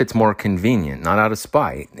whatever. If it's more convenient, not out of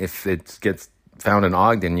spite. If it gets found in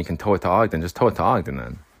Ogden, you can tow it to Ogden. Just tow it to Ogden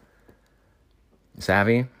then.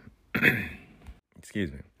 Savvy?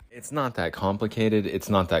 Excuse me. It's not that complicated. It's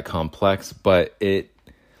not that complex, but it's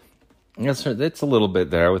a little bit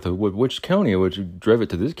there with which county would you drive it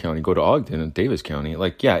to this county, go to Ogden and Davis County.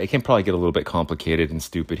 Like, yeah, it can probably get a little bit complicated and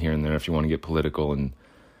stupid here and there if you want to get political and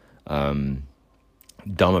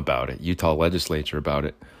dumb about it, Utah legislature about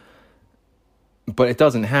it. But it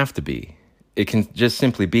doesn't have to be. It can just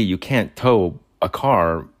simply be you can't tow a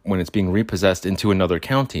car when it's being repossessed into another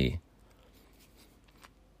county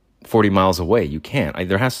 40 miles away. You can't.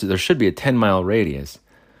 There should be a 10-mile radius.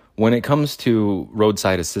 When it comes to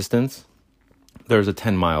roadside assistance, there's a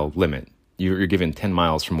 10-mile limit. You're given 10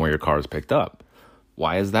 miles from where your car is picked up.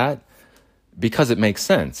 Why is that? Because it makes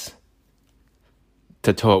sense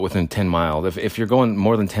to tow it within 10 miles. If you're going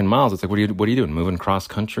more than 10 miles, it's like, what are you doing? Moving cross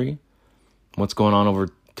country? What's going on over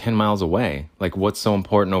 10 miles away? Like, what's so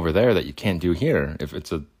important over there that you can't do here? If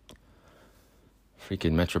it's a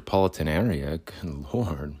freaking metropolitan area, good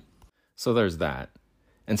Lord. So there's that.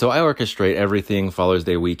 And so I orchestrate everything, Father's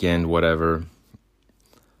Day weekend, whatever.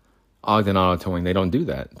 Ogden Auto Towing, they don't do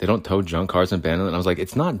that. They don't tow junk cars and abandon it. And I was like,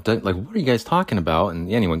 it's not, like, what are you guys talking about?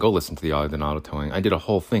 And anyway, go listen to the Ogden Auto Towing. I did a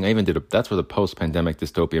whole thing. I even that's where the post-pandemic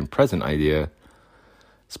dystopian present idea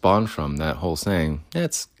spawned from, that whole saying. Yeah,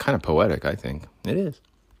 it's kind of poetic, I think. It is.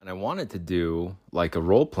 And I wanted to do, like, a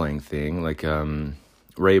role-playing thing, like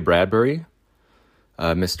Ray Bradbury,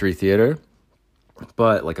 Mystery Theater.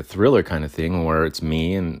 But like a thriller kind of thing where it's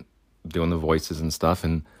me and doing the voices and stuff.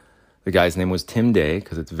 And the guy's name was Tim Day,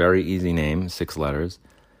 because it's a very easy name, 6 letters.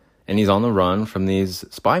 And he's on the run from these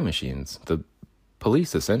spy machines, the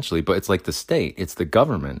police essentially. But it's like the state, it's the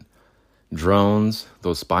government. Drones,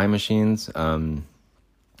 those spy machines. I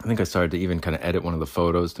think I started to even kind of edit one of the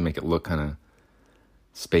photos to make it look kind of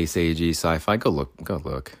space-agey, sci-fi. Go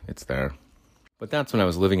look, it's there. But that's when I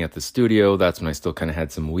was living at the studio. That's when I still kind of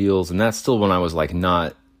had some wheels. And that's still when I was like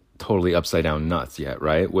not totally upside down nuts yet,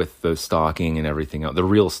 right? With the stalking and everything else. The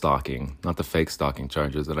real stalking, not the fake stalking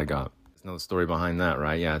charges that I got. There's no story behind that,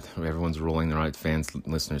 right? Yeah, everyone's rolling their eyes, fans,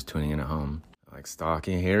 listeners tuning in at home. Like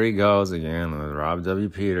stalking, here he goes again, Rob W.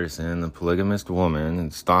 Peterson, the polygamist woman,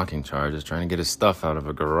 and stalking charges, trying to get his stuff out of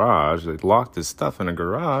a garage. They locked his stuff in a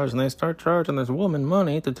garage, and they start charging this woman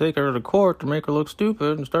money to take her to court to make her look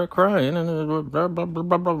stupid and start crying, and blah, blah, blah,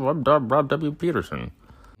 blah, blah, blah, Rob W. Peterson.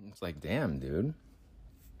 It's like, damn, dude.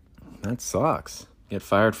 That sucks. Get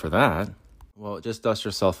fired for that. Well, just dust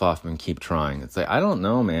yourself off and keep trying. It's like, I don't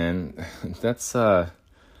know, man. That's,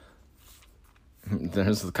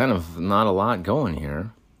 there's kind of not a lot going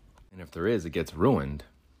here. And if there is, it gets ruined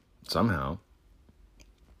somehow.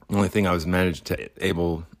 The only thing I've been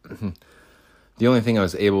able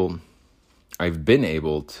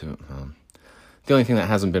to, the only thing that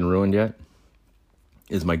hasn't been ruined yet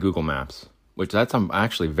is my Google Maps, I'm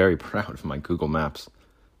actually very proud of my Google Maps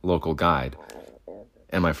local guide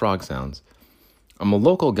and my frog sounds. I'm a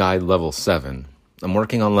local guide level 7. I'm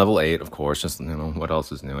working on level 8, of course, just, what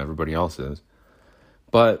else is new? Everybody else is.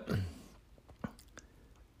 But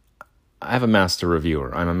I have a master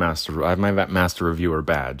reviewer. I have my master reviewer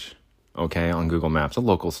badge, okay, on Google Maps, a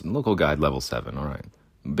local guide level 7, all right.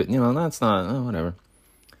 But, that's not, whatever.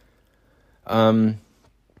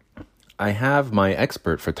 I have my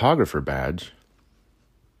expert photographer badge.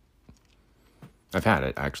 I've had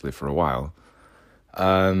it, actually, for a while.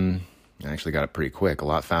 I actually got it pretty quick, a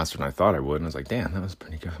lot faster than I thought I would. And I was like, damn, that was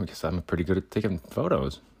pretty good. I guess I'm pretty good at taking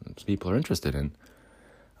photos that people are interested in.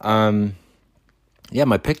 Yeah,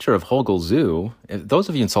 my picture of Hogle Zoo. Those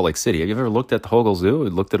of you in Salt Lake City, have you ever looked at the Hogle Zoo?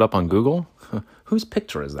 Looked it up on Google? Whose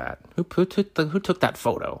picture is that? Who took that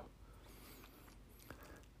photo?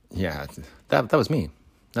 Yeah, that was me.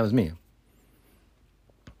 That was me.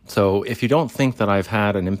 So if you don't think that I've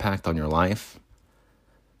had an impact on your life,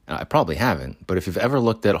 I probably haven't, but if you've ever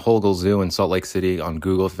looked at Hogle Zoo in Salt Lake City on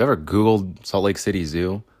Google, if you've ever Googled Salt Lake City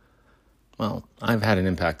Zoo, well, I've had an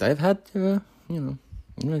impact. I've had, got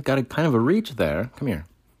a kind of a reach there. Come here.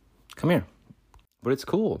 But it's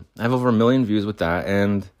cool. I have over 1 million views with that,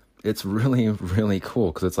 and it's really, really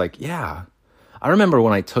cool, because it's like, yeah. I remember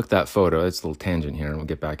when I took that photo, it's a little tangent here, and we'll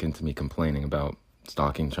get back into me complaining about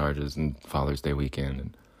stalking charges and Father's Day weekend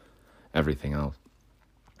and everything else.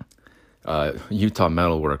 Utah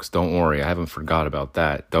Metalworks, don't worry, I haven't forgot about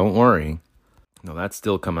that. Don't worry. No, that's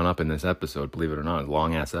still coming up in this episode, believe it or not, a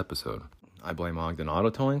long-ass episode. I blame Ogden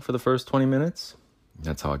Auto Towing for the first 20 minutes.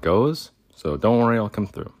 That's how it goes. So don't worry, I'll come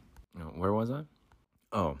through. Where was I?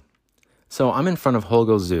 Oh, so I'm in front of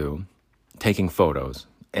Hogle Zoo taking photos.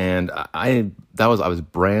 And I was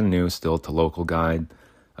brand new still to local guide,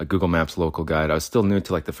 a Google Maps local guide. I was still new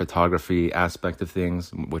to like the photography aspect of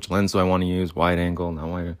things. Which lens do I want to use? Wide angle, not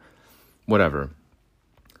wide, whatever.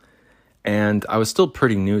 And I was still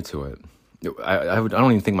pretty new to it. I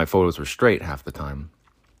don't even think my photos were straight half the time.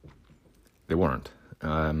 They weren't.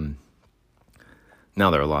 Now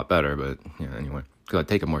they're a lot better, but anyway, because I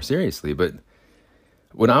take it more seriously. But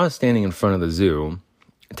when I was standing in front of the zoo,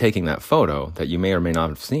 taking that photo that you may or may not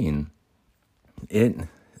have seen, there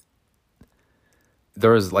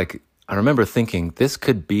was like, I remember thinking, this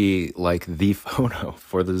could be like the photo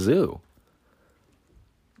for the zoo.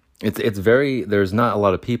 It's very, there's not a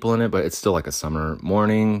lot of people in it, but it's still like a summer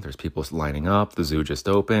morning. There's people lining up. The zoo just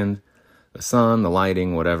opened. The sun, the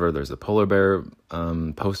lighting, whatever. There's a polar bear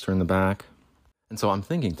poster in the back. And so I'm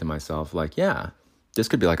thinking to myself, like, yeah, this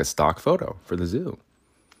could be like a stock photo for the zoo.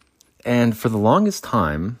 And for the longest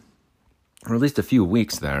time, or at least a few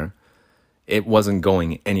weeks there, it wasn't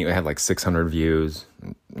going anywhere. It had like 600 views,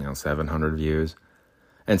 700 views.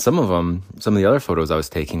 And some of the other photos I was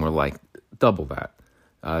taking were like double that.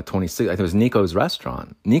 26, I think it was Nico's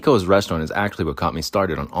Restaurant. Nico's Restaurant is actually what got me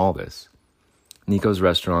started on all this. Nico's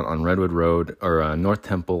Restaurant on Redwood Road, or North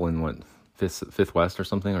Temple in what, 5th West or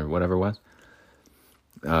something, or whatever West,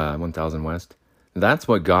 1000 West. That's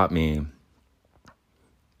what got me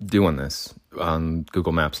doing this on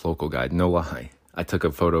Google Maps local guide, no lie. I took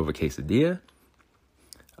a photo of a quesadilla.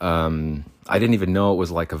 I didn't even know it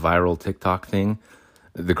was like a viral TikTok thing.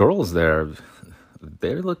 The girls there,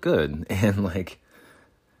 they look good, and like,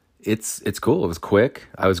 it's cool. It was quick.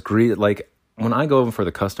 I was greeted, like, when I go over for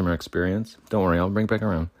the customer experience, don't worry, I'll bring it back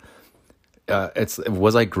around.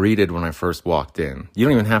 Was I greeted when I first walked in? You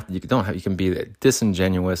don't even have to, you can be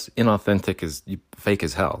disingenuous, inauthentic, fake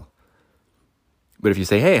as hell. But if you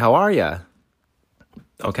say, hey, how are ya?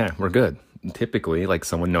 Okay, we're good. Typically, like,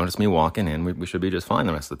 someone noticed me walking in, we should be just fine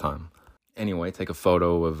the rest of the time. Anyway, take a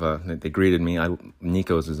photo of, they greeted me.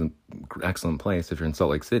 Nico's is an excellent place if you're in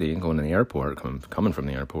Salt Lake City, going to the airport, coming from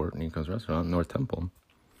the airport, Nico's Restaurant, North Temple.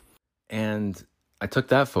 And I took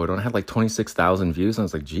that photo and I had like 26,000 views. And I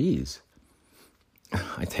was like, geez,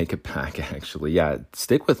 I take it back, actually. Yeah,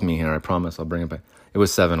 stick with me here. I promise I'll bring it back. It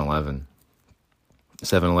was 7-Eleven.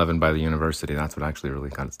 7-Eleven by the university. That's what actually really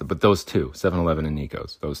got it. But those two, 7-Eleven and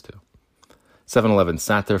Nico's, those two. 7-Eleven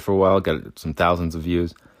sat there for a while, got some thousands of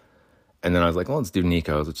views. And then I was like, well, let's do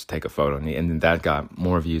Nico's. Let's just take a photo. And then that got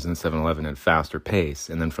more views than 7-Eleven at a faster pace.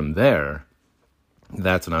 And then from there,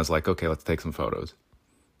 that's when I was like, okay, let's take some photos.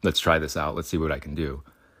 Let's try this out. Let's see what I can do.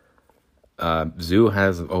 Zoo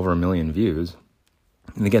has over 1 million views.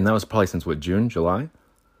 And again, that was probably since, June, July?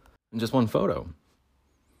 And just one photo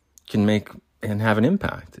can make and have an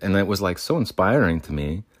impact. And it was like so inspiring to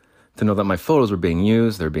me to know that my photos were being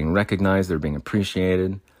used, they're being recognized, they're being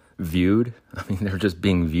appreciated, viewed. I mean, they're just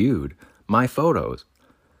being viewed. My photos.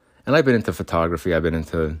 And I've been into photography. I've been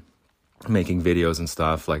into making videos and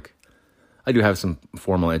stuff. Like, I do have some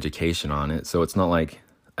formal education on it. So it's not like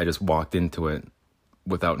I just walked into it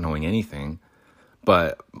without knowing anything.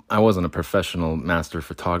 But I wasn't a professional master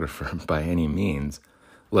photographer by any means,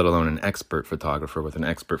 let alone an expert photographer with an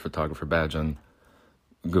expert photographer badge on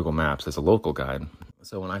Google Maps as a local guide.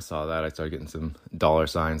 So when I saw that, I started getting some dollar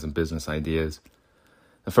signs and business ideas.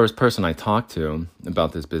 The first person I talked to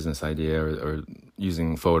about this business idea or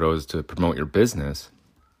using photos to promote your business,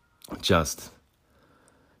 just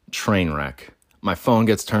train wreck. My phone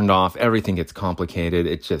gets turned off. Everything gets complicated.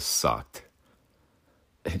 It just sucked.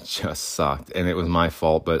 And it was my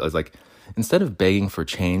fault. But I was like, instead of begging for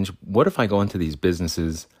change, what if I go into these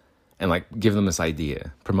businesses and like give them this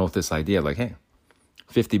idea, promote this idea? Like, hey,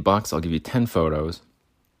 $50, I'll give you 10 photos.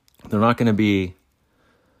 They're not going to be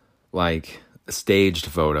like staged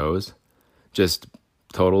photos, just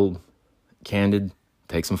total candid.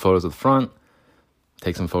 Take some photos of the front,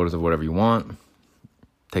 take some photos of whatever you want,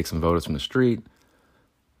 take some photos from the street.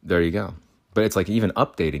 There you go. But it's like even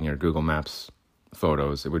updating your Google Maps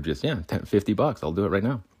photos, it would just, $50, I'll do it right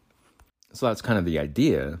now. So that's kind of the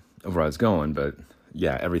idea of where I was going, but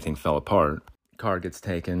yeah, everything fell apart. Car gets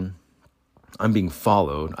taken. I'm being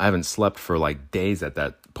followed. I haven't slept for like days at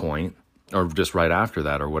that point, or just right after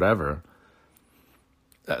that, or whatever.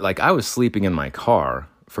 Like, I was sleeping in my car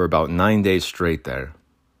for about 9 days straight there,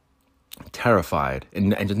 terrified,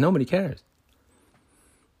 and just nobody cares.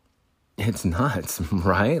 It's nuts,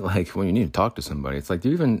 right? Like, when you need to talk to somebody, it's like,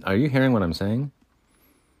 are you hearing what I'm saying?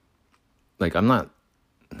 Like, I'm not,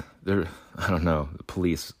 I don't know, the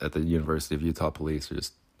police at the University of Utah police are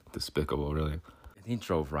just despicable, really. And he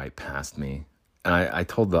drove right past me. And I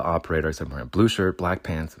told the operator, I said, I'm wearing blue shirt, black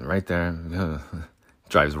pants, right there.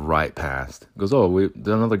 Drives right past. Goes,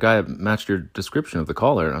 another guy matched your description of the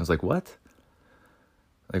caller. And I was like, what?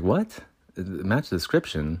 Like, what? It matched the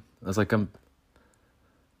description. I was like,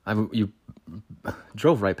 you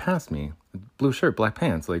drove right past me. Blue shirt, black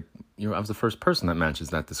pants. Like, I was the first person that matches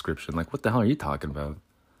that description. Like, what the hell are you talking about?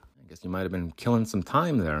 I guess you might have been killing some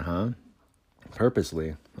time there, huh?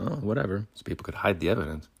 Purposely. Oh, whatever. So people could hide the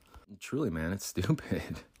evidence. Truly, man, it's stupid.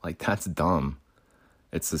 Like, that's dumb.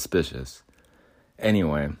 It's suspicious.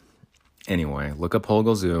 Anyway, look up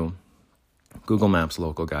Hogle Zoo. Google Maps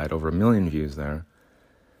local guide. Over 1 million views there.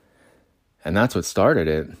 And that's what started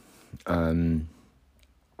it. And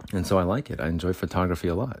so I like it. I enjoy photography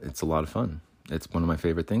a lot. It's a lot of fun. It's one of my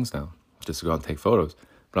favorite things now, just to go out and take photos.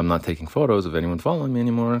 But I'm not taking photos of anyone following me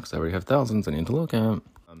anymore because I already have thousands I need to look at.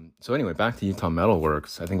 So anyway, back to Utah Metal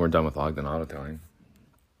Works. I think we're done with Ogden Auto Towing.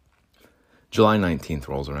 July 19th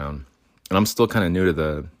rolls around, and I'm still kind of new to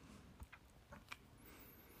the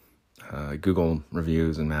Google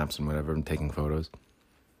reviews and maps and whatever, and taking photos.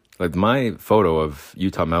 Like, my photo of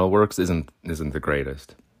Utah Metal Works isn't the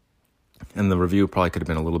greatest. And the review probably could have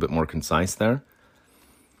been a little bit more concise there.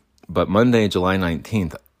 But Monday, July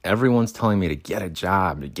 19th, everyone's telling me to get a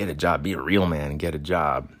job, be a real man and get a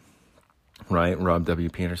job. Right? Rob W.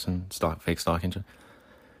 Peterson, fake stock engine.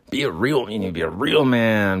 You need to be a real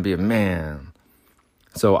man, be a man.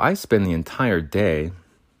 So I spend the entire day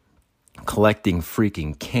collecting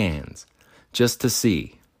freaking cans just to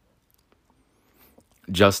see.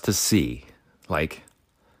 Like,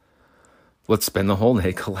 let's spend the whole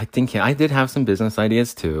day collecting cans. I did have some business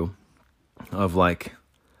ideas too of like,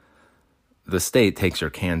 the state takes your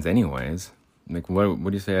cans anyways. Like, what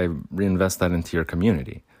do you say I reinvest that into your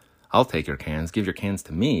community? I'll take your cans, give your cans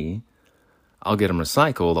to me. I'll get them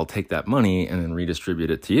recycled. I'll take that money and then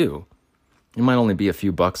redistribute it to you. It might only be a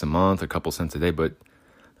few bucks a month, a couple cents a day, but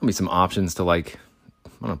there'll be some options to, like,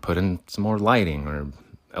 put in some more lighting or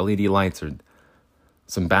LED lights or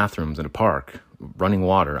some bathrooms in a park, running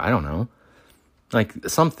water. I don't know. Like,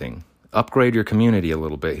 something. Upgrade your community a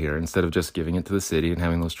little bit here instead of just giving it to the city and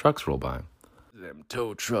having those trucks roll by. them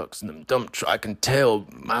tow trucks and them dump trucks. I can tell.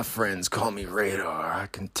 My friends call me Radar. I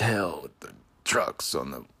can tell with the trucks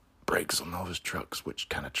on the brakes on those trucks which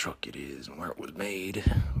kind of truck it is and where it was made.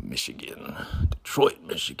 Michigan, Detroit,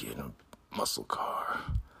 Michigan, a muscle car,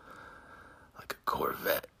 like a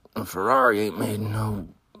Corvette. A Ferrari ain't made no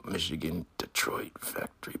Michigan, Detroit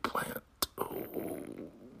factory plant. Oh.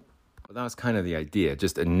 Well, that was kind of the idea,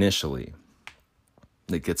 just initially.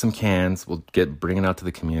 They get some cans, we'll bring it out to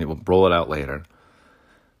the community, we'll roll it out later.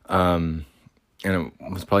 And it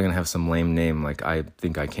was probably going to have some lame name like I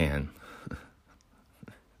Think I Can.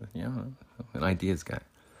 Yeah, an ideas guy.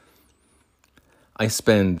 I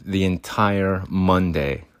spend the entire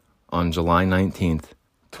Monday on July 19th,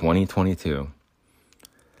 2022,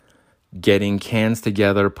 getting cans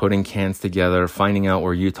together, putting cans together, finding out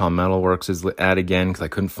where Utah Metalworks is at again, because I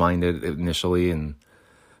couldn't find it initially and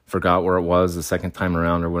forgot where it was the second time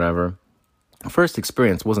around or whatever. The first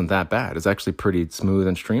experience wasn't that bad. It's actually pretty smooth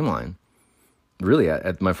and streamlined. Really,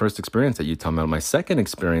 at my first experience at Utah Metal. My second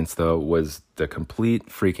experience, though, was the complete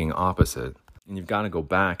freaking opposite. And you've got to go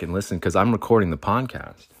back and listen, because I'm recording the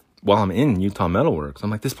podcast while I'm in Utah Metalworks. I'm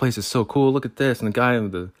like, this place is so cool. Look at this. And the guy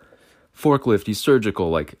with the forklift, he's surgical.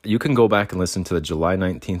 Like, you can go back and listen to the July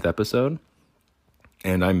 19th episode.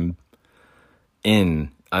 And I'm in...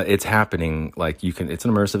 it's happening, like, it's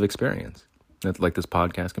an immersive experience. It's like this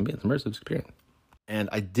podcast can be. It's an immersive experience. And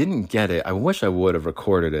I didn't get it. I wish I would have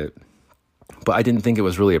recorded it. But I didn't think it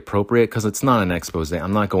was really appropriate because it's not an expose.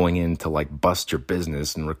 I'm not going in to like bust your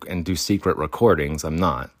business and do secret recordings. I'm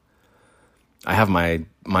not. I have my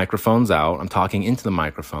microphones out. I'm talking into the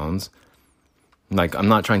microphones. Like, I'm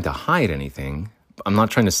not trying to hide anything. I'm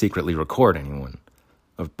not trying to secretly record anyone.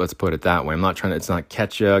 Let's put it that way. I'm not trying to, it's not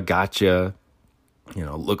catch ya, gotcha. You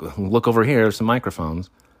know, look over here, there's some microphones.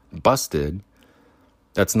 Busted.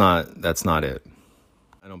 That's not it.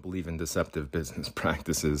 I don't believe in deceptive business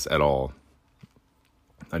practices at all.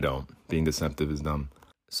 I don't. Being deceptive is dumb.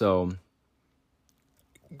 So,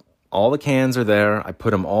 all the cans are there. I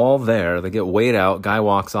put them all there. They get weighed out. Guy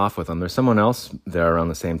walks off with them. There's someone else there around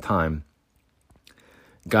the same time.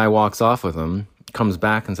 Guy walks off with them, comes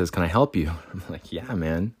back and says, "Can I help you?" I'm like, "Yeah,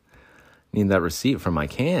 man. Need that receipt for my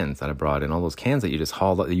cans that I brought in. All those cans that you just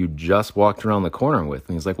hauled, that you just walked around the corner with."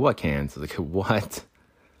 And he's like, "What cans?" I was like, "What?"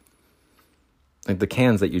 Like the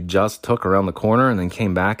cans that you just took around the corner and then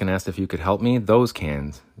came back and asked if you could help me, those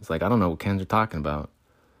cans. It's like, I don't know what cans you're talking about.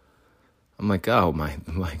 I'm like, oh my,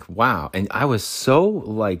 I'm like, wow. And I was so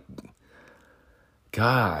like,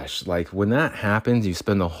 gosh, like when that happens, you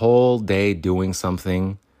spend the whole day doing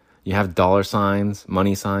something. You have dollar signs,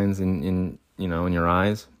 money signs in your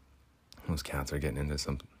eyes. Those cats are getting into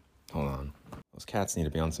something. Hold on. Those cats need to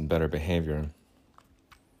be on some better behavior.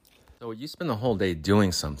 So you spend the whole day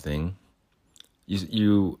doing something.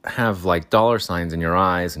 You have like dollar signs in your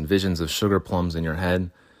eyes and visions of sugar plums in your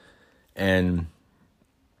head. And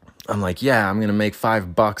I'm like, yeah, I'm going to make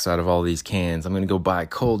 $5 out of all these cans. I'm going to go buy a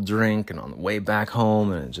cold drink. And on the way back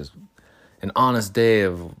home, and it's just an honest day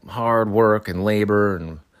of hard work and labor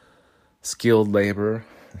and skilled labor.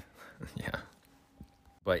 Yeah.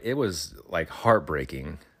 But it was like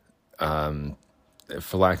heartbreaking, for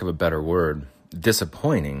lack of a better word.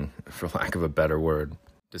 Disappointing, for lack of a better word.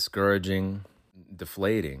 Discouraging.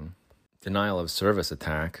 Deflating, denial of service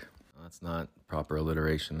attack. That's not proper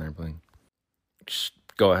alliteration there, Bling.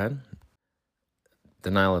 Go ahead.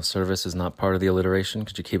 Denial of service is not part of the alliteration.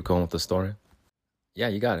 Could you keep going with the story? Yeah,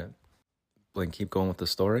 you got it. Bling, keep going with the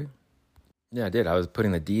story. Yeah, I did. I was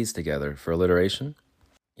putting the D's together for alliteration.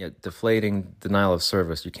 Yeah, deflating, denial of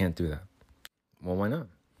service. You can't do that. Well, why not?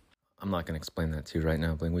 I'm not going to explain that to you right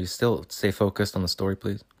now, Bling. Will you still stay focused on the story,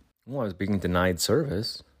 please? Well, I was being denied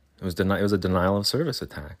service. It was a denial of service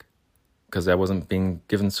attack because I wasn't being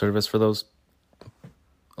given service for those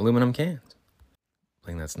aluminum cans. I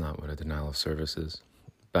think that's not what a denial of service is.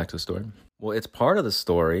 Back to the story. Well, it's part of the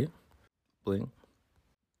story. Bling.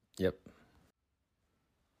 Yep.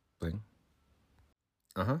 Bling.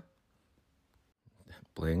 Uh-huh.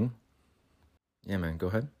 Bling. Yeah, man, go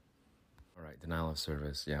ahead. All right, denial of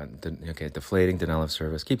service. Yeah, okay, deflating, denial of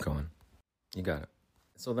service. Keep going. You got it.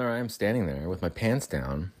 So there I am standing there with my pants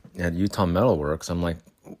down at Utah Metalworks. I'm like,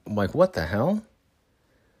 what the hell?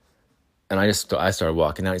 And I started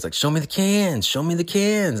walking out. He's like, show me the cans.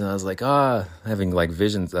 And I was like, having like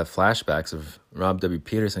visions, flashbacks of Rob W.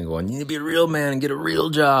 Peterson going, you need to be a real man and get a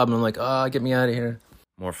real job. And I'm like, get me out of here.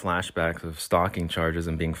 More flashbacks of stalking charges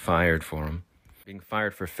and being fired for them. Being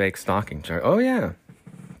fired for fake stalking charges. Oh, yeah.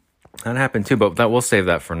 That happened too, but we'll save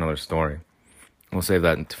that for another story.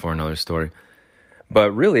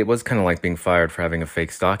 But really, it was kind of like being fired for having a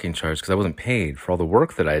fake stalking charge because I wasn't paid for all the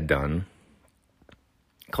work that I had done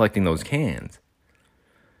collecting those cans.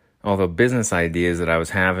 All the business ideas that I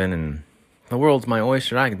was having, and the world's my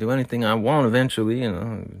oyster. I can do anything I want eventually,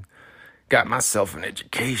 Got myself an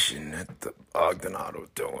education at the Ogden Auto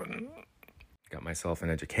doing. Got myself an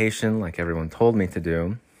education like everyone told me to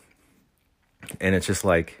do. And it's just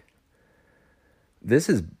like, this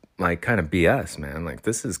is like kind of BS, man. Like,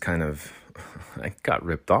 this is kind of, I got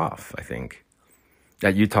ripped off, I think.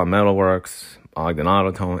 At Utah Metalworks, Ogden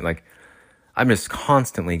Auto Tone, like, I'm just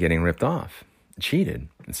constantly getting ripped off. Cheated,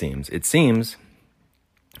 it seems. It seems.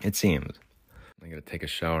 I gotta take a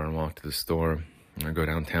shower and walk to the store, or go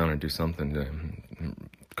downtown or do something to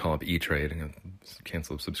call up E-Trade and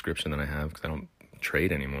cancel a subscription that I have because I don't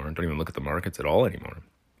trade anymore. I don't even look at the markets at all anymore.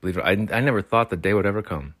 Believe it, I never thought the day would ever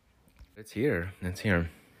come. It's here.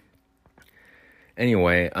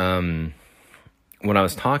 Anyway, what I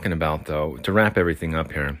was talking about, though, to wrap everything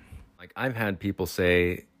up here, like, I've had people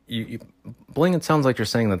say, Bling, it sounds like you're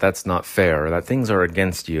saying that that's not fair, or that things are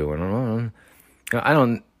against you. And I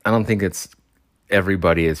don't think it's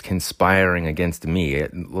everybody is conspiring against me. A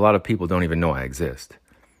lot of people don't even know I exist.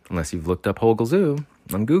 Unless you've looked up Hogle Zoo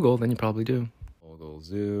on Google, then you probably do. Hogle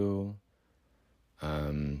Zoo,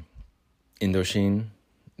 Indochine,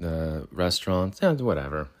 the restaurants, yeah,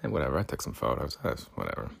 whatever. I took some photos.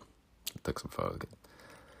 Whatever. I took some photos.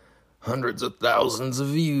 Hundreds of thousands of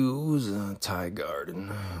views. Thai Garden.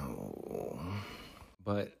 Oh.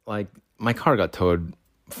 But, like, my car got towed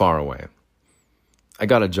far away. I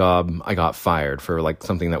got a job. I got fired for, like,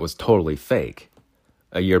 something that was totally fake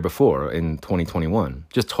a year before in 2021.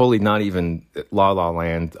 Just totally not even La La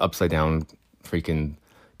Land, upside down freaking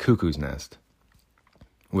cuckoo's nest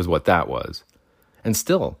was what that was. And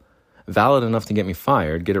still valid enough to get me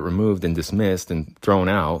fired, get it removed and dismissed and thrown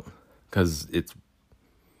out because it's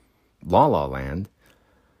La La Land.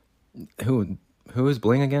 Who is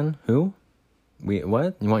Bling again? Who?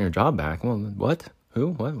 What? You want your job back? Well, what? Who?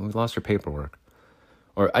 What? We lost your paperwork.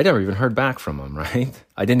 Or I never even heard back from them, right?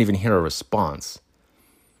 I didn't even hear a response.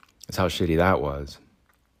 That's how shitty that was.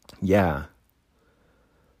 Yeah.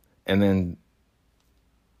 And then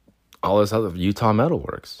all this other Utah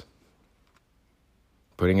Metalworks.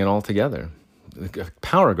 Putting it all together. The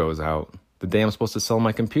power goes out the day I'm supposed to sell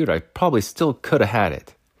my computer. I probably still could have had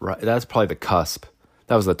it. Right? That's probably the cusp.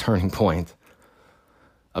 That was the turning point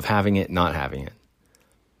of having it, not having it.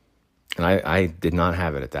 And I did not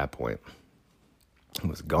have it at that point. It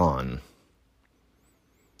was gone.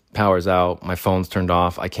 Power's out. My phone's turned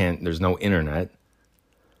off. There's no internet.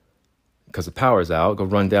 Because the power's out. Go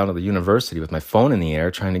run down to the university with my phone in the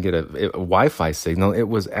air trying to get a Wi-Fi signal. It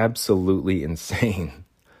was absolutely insane.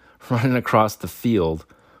 Running across the field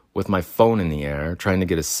with my phone in the air trying to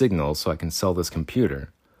get a signal so I can sell this computer.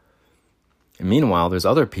 And meanwhile, there's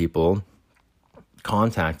other people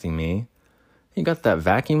contacting me. You got that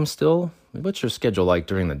vacuum still? What's your schedule like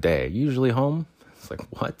during the day? Usually home? It's like,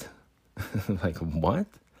 what? Like, what?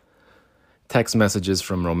 Text messages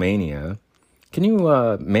from Romania. Can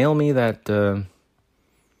you mail me that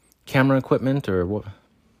camera equipment or what?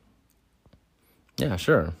 Yeah,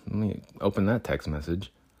 sure. Let me open that text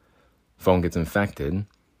message. Phone gets infected.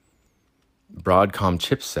 Broadcom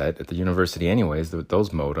chipset at the university anyways, those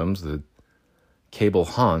modems, the cable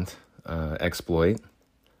haunt exploit.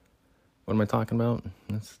 What am I talking about?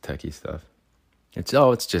 That's techie stuff. It's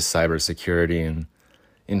just cybersecurity and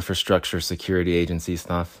infrastructure security agency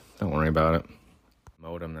stuff. Don't worry about it.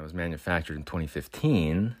 Modem that was manufactured in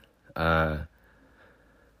 2015.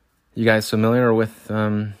 You guys familiar with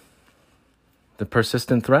the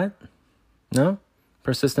persistent threat? No?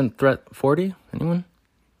 Persistent threat 40? Anyone?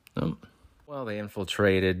 No? Well, they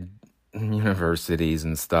infiltrated universities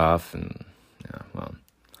and stuff, and yeah, well,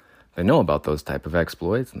 they know about those type of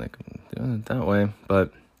exploits, and they can do it that way.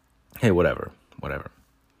 But hey, whatever.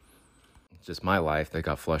 It's just my life that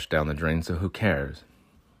got flushed down the drain, so who cares?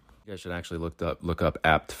 You guys should actually look up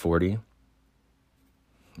apt 40.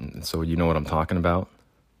 So you know what I'm talking about.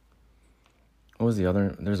 What was the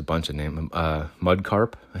other? There's a bunch of names.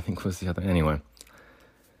 Mudcarp, I think was the other. Anyway,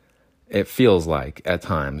 it feels like at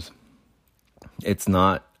times it's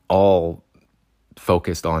not all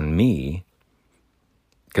focused on me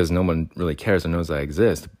because no one really cares or knows I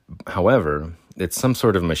exist. However, it's some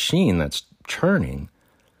sort of machine that's churning,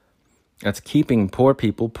 that's keeping poor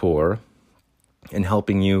people poor and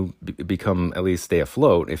helping you become, at least stay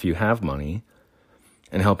afloat if you have money,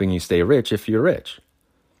 and helping you stay rich if you're rich.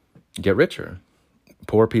 Get richer.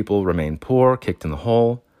 Poor people remain poor, kicked in the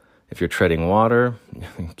hole. If you're treading water,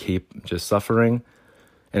 keep just suffering.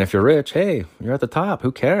 And if you're rich, hey, you're at the top.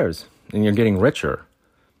 Who cares? And you're getting richer.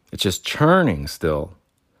 It's just churning still.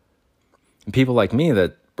 And people like me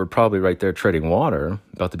that were probably right there treading water,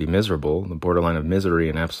 about to be miserable, the borderline of misery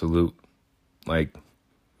and absolute, like,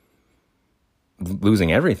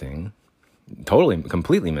 losing everything, totally,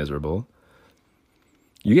 completely miserable.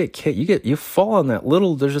 You fall on that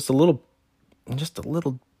little, there's just a little, on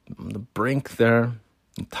the brink there,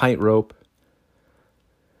 tightrope.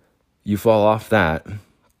 You fall off that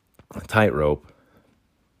tightrope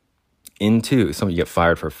into, you get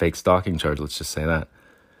fired for a fake stalking charge, let's just say that.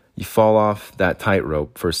 You fall off that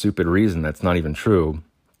tightrope for a stupid reason that's not even true.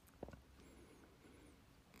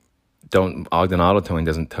 Ogden Auto Towing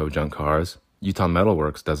doesn't tow junk cars. Utah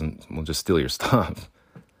Metalworks will just steal your stuff.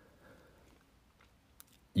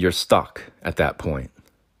 You're stuck at that point.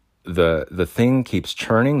 The thing keeps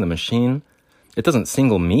churning, the machine. It doesn't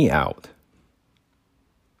single me out.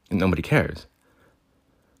 And nobody cares.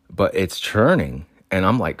 But it's churning, and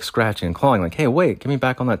I'm like scratching and clawing, like, hey, wait, get me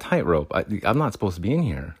back on that tightrope. I'm not supposed to be in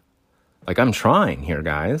here. Like, I'm trying here,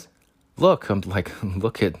 guys. Look,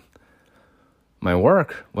 look at my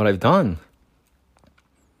work, what I've done.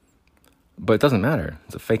 But it doesn't matter.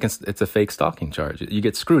 It's a fake stalking charge. You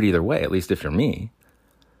get screwed either way, at least if you're me.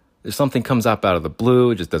 If something comes up out of the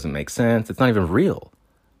blue, it just doesn't make sense. It's not even real.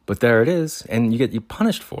 But there it is, and you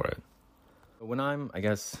punished for it. When I'm, I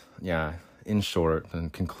guess, in short,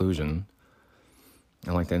 in conclusion,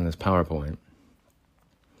 I like to end this PowerPoint.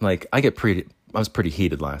 Like, I was pretty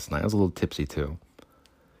heated last night. I was a little tipsy too.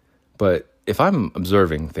 But if I'm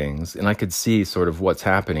observing things and I could see sort of what's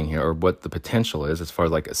happening here or what the potential is as far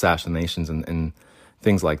as like assassinations and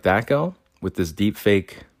things like that go with this deep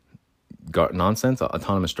fake nonsense,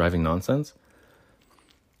 autonomous driving nonsense,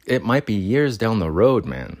 it might be years down the road,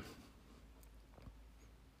 man.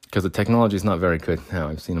 Because the technology is not very good now.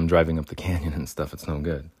 I've seen them driving up the canyon and stuff. It's no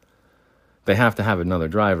good. They have to have another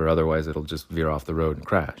driver, otherwise it'll just veer off the road and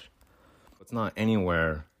crash. It's not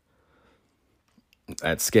anywhere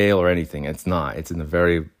at scale or anything. It's not. It's in the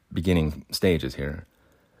very beginning stages here.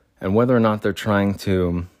 And whether or not they're trying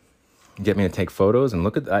to get me to take photos and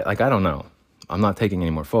look at, I don't know. I'm not taking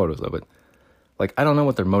any more photos of it. Like, I don't know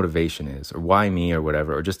what their motivation is, or why me, or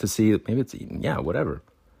whatever, or just to see, maybe it's, whatever.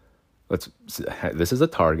 This is a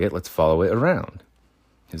target, let's follow it around.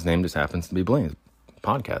 His name just happens to be Blaine,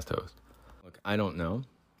 podcast host. Look, I don't know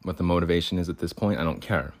what the motivation is at this point. I don't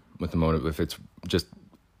care what the motive, if it's just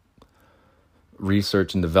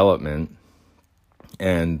research and development,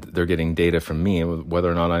 and they're getting data from me,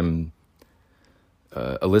 whether or not I'm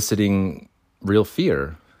eliciting real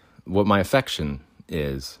fear, what my affection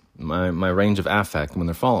is, my range of affect when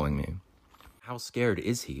they're following me. How scared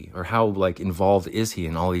is he? Or how, involved is he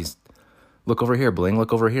in all these, look over here, Bling,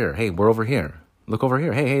 look over here. Hey, we're over here. Look over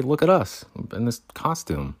here. Hey, look at us in this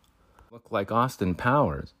costume. Look like Austin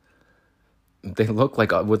Powers. They look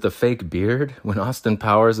like, with the fake beard, when Austin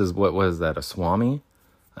Powers is, what was that, a Swami?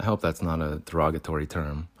 I hope that's not a derogatory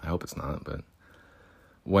term. I hope it's not, but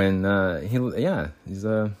when he's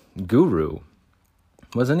a guru.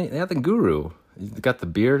 Wasn't he? Yeah, the guru. He's got the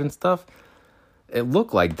beard and stuff. It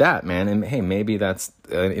looked like that, man. And hey, maybe that's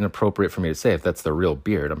inappropriate for me to say if that's the real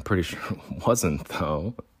beard. I'm pretty sure it wasn't,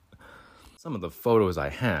 though. Some of the photos I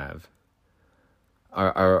have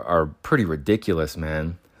are pretty ridiculous,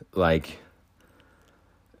 man. Like,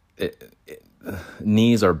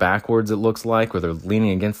 knees are backwards, it looks like, or they're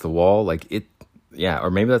leaning against the wall.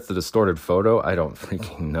 Or maybe that's the distorted photo. I don't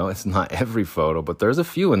freaking know. It's not every photo, but there's a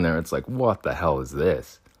few in there. It's like, what the hell is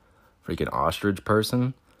this? Freaking ostrich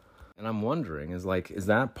person? And I'm wondering, is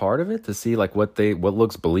that part of it? To see what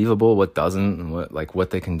looks believable, what doesn't, and what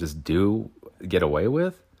they can just get away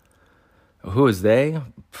with? Who is they?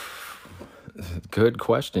 Good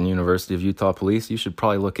question, University of Utah Police. You should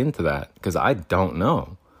probably look into that, because I don't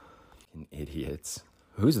know. Idiots.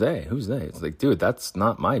 Who's they? It's like, dude, that's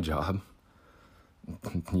not my job.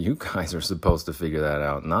 You guys are supposed to figure that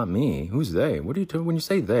out, not me. Who's they? What are you doing when you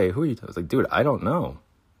say they? Who are you? It's like, dude, I don't know.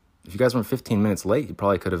 If you guys weren't 15 minutes late, you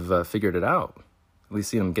probably could have figured it out. At least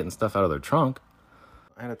see them getting stuff out of their trunk.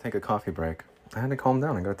 I had to take a coffee break. I had to calm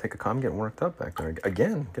down. I got to take a coffee. I'm getting worked up back there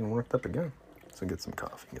again. So get some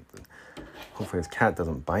coffee. Hopefully this cat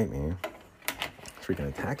doesn't bite me. Freaking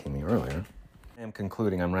attacking me earlier. I am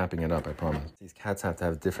concluding. I'm wrapping it up, I promise. These cats have to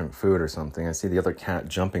have different food or something. I see the other cat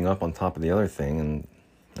jumping up on top of the other thing, and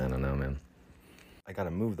I don't know, man. I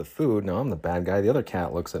gotta move the food. Now I'm the bad guy. The other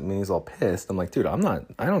cat looks at me. He's all pissed. I'm like, dude, I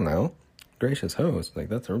don't know. Gracious host.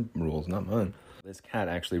 That's her rules, not mine. This cat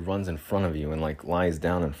actually runs in front of you and lies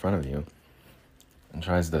down in front of you and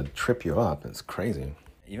tries to trip you up. It's crazy.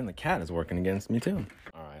 Even the cat is working against me too.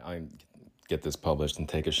 All right, I get this published and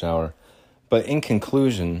take a shower. But in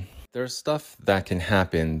conclusion, there's stuff that can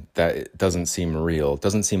happen that it doesn't seem real,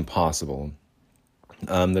 doesn't seem possible.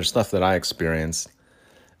 There's stuff that I experienced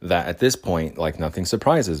that at this point, like, nothing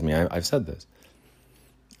surprises me. I've said this.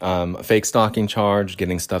 A fake stalking charge,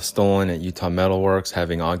 getting stuff stolen at Utah Metal Works,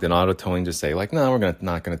 having Ogden Auto Towing just say, like, no, we're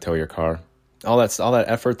not gonna tow your car. All that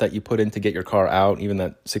effort that you put in to get your car out, even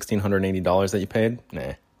that $1,680 that you paid,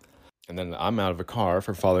 nah. And then I'm out of a car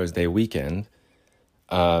for Father's Day weekend.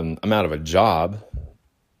 I'm out of a job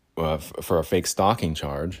for a fake stalking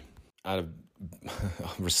charge. Out of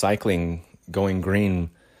recycling, going green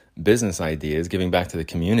business ideas, giving back to the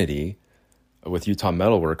community with Utah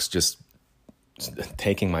Metal Works, just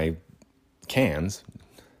taking my cans,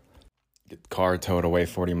 get the car towed away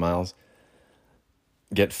 40 miles,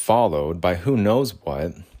 get followed by who knows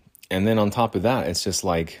what. And then on top of that, it's just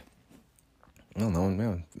like, I don't know,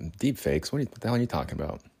 man, deep fakes. What the hell are you talking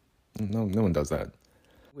about? No one does that.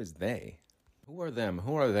 Who is they? Who are them?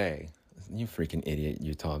 Who are they? You freaking idiot,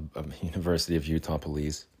 University of Utah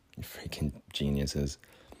Police. You freaking geniuses.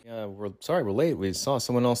 Yeah, we're late. We saw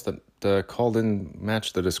someone else that called in,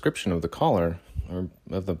 matched the description of the caller, or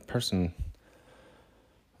of the person.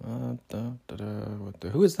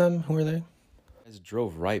 Who is them? Who are they? You guys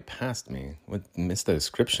drove right past me. Missed the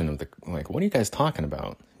description of the, like, what are you guys talking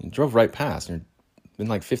about? You drove right past. It's been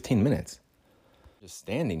like 15 minutes. Just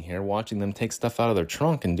standing here watching them take stuff out of their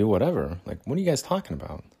trunk and do whatever. Like, what are you guys talking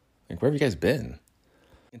about? Like, where have you guys been?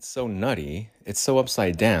 It's so nutty. It's so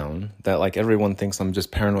upside down that, like, everyone thinks I'm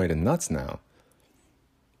just paranoid and nuts now.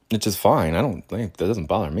 It's just fine. That doesn't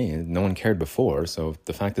bother me. No one cared before, so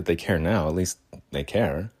the fact that they care now, at least they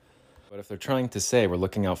care. But if they're trying to say we're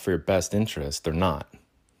looking out for your best interest, they're not.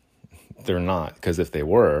 They're not, because if they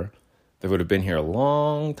were, they would have been here a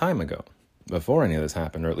long time ago, before any of this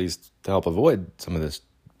happened, or at least to help avoid some of this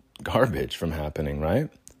garbage from happening, right?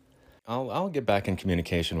 I'll get back in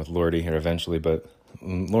communication with Lordy here eventually, but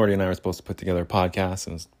Lordy and I were supposed to put together a podcast,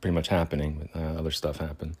 and it's pretty much happening, but other stuff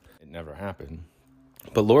happened. It never happened.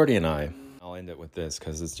 But Lordy and I'll end it with this,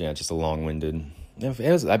 because it's just a long-winded...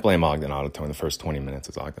 I blame Ogden Auto Towing. The first 20 minutes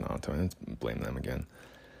is Ogden Auto Towing. Let's blame them again.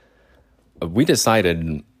 We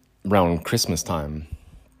decided around Christmas time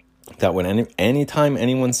that when anytime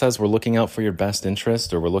anyone says we're looking out for your best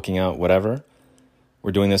interest, or we're looking out whatever,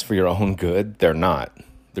 we're doing this for your own good, they're not.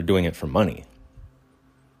 They're doing it for money.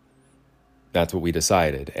 That's what we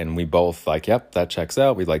decided. And we both like, yep, that checks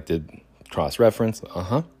out. We did cross-reference.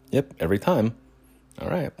 Yep, every time. All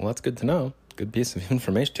right, well, that's good to know. Good piece of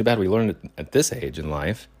information. Too bad we learned it at this age in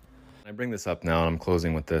life. I bring this up now, and I'm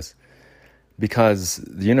closing with this, because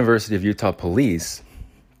the University of Utah Police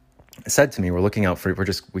said to me, we're looking out for,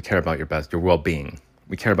 we care about your well-being.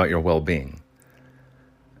 We care about your well-being.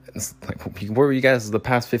 It's like, where were you guys the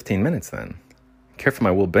past 15 minutes then? Care for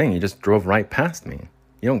my well-being? You just drove right past me.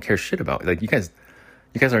 You don't care shit about, like, you guys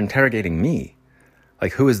are interrogating me.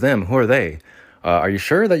 Like, who is them? Who are they? Are you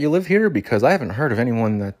sure that you live here? Because I haven't heard of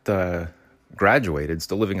anyone that graduated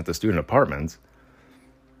still living at the student apartments.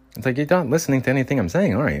 It's like, you're not listening to anything I'm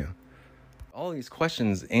saying, are you? All these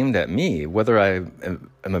questions aimed at me, whether I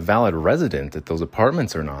am a valid resident at those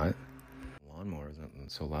apartments or not. Lawnmower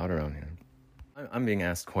isn't so loud around here. I'm being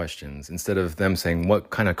asked questions instead of them saying what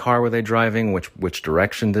kind of car were they driving, which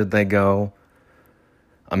direction did they go.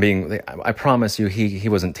 I promise you he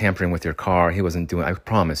wasn't tampering with your car. He wasn't doing, I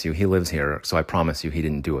promise you he lives here, so I promise you he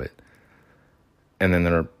didn't do it. And then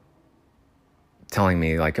they're telling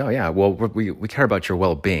me like, oh yeah, well, we care about your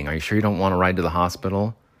well-being. Are you sure you don't want to ride to the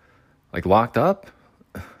hospital? Like, locked up?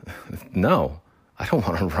 No, I don't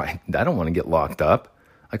want to ride. I don't want to get locked up.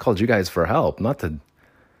 I called you guys for help, not to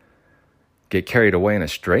get carried away in a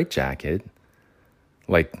straitjacket.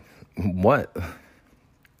 Like, what?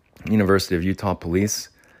 University of Utah Police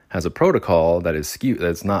has a protocol that is skewed,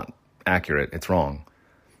 that's not accurate. It's wrong.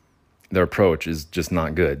 Their approach is just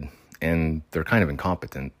not good, and they're kind of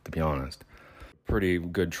incompetent, to be honest. Pretty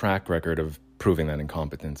good track record of proving that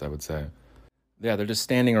incompetence, I would say. Yeah, they're just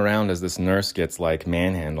standing around as this nurse gets, like,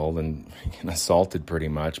 manhandled and assaulted pretty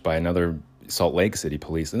much by another Salt Lake City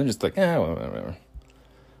police, and they're just like, whatever.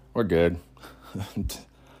 We're good.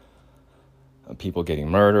 People getting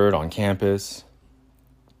murdered on campus.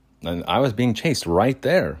 And I was being chased right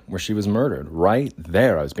there where she was murdered. Right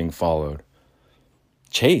there, I was being followed.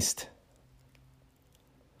 Chased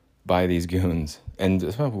by these goons. And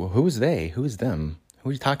who's they? Who's them? Who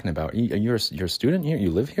are you talking about? You're a student here?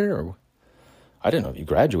 You live here? Or I didn't know if you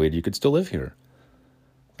graduated, you could still live here.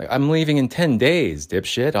 Like, I'm leaving in 10 days,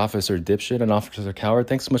 dipshit. Officer dipshit and Officer Coward.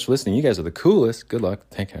 Thanks so much for listening. You guys are the coolest. Good luck.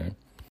 Take care.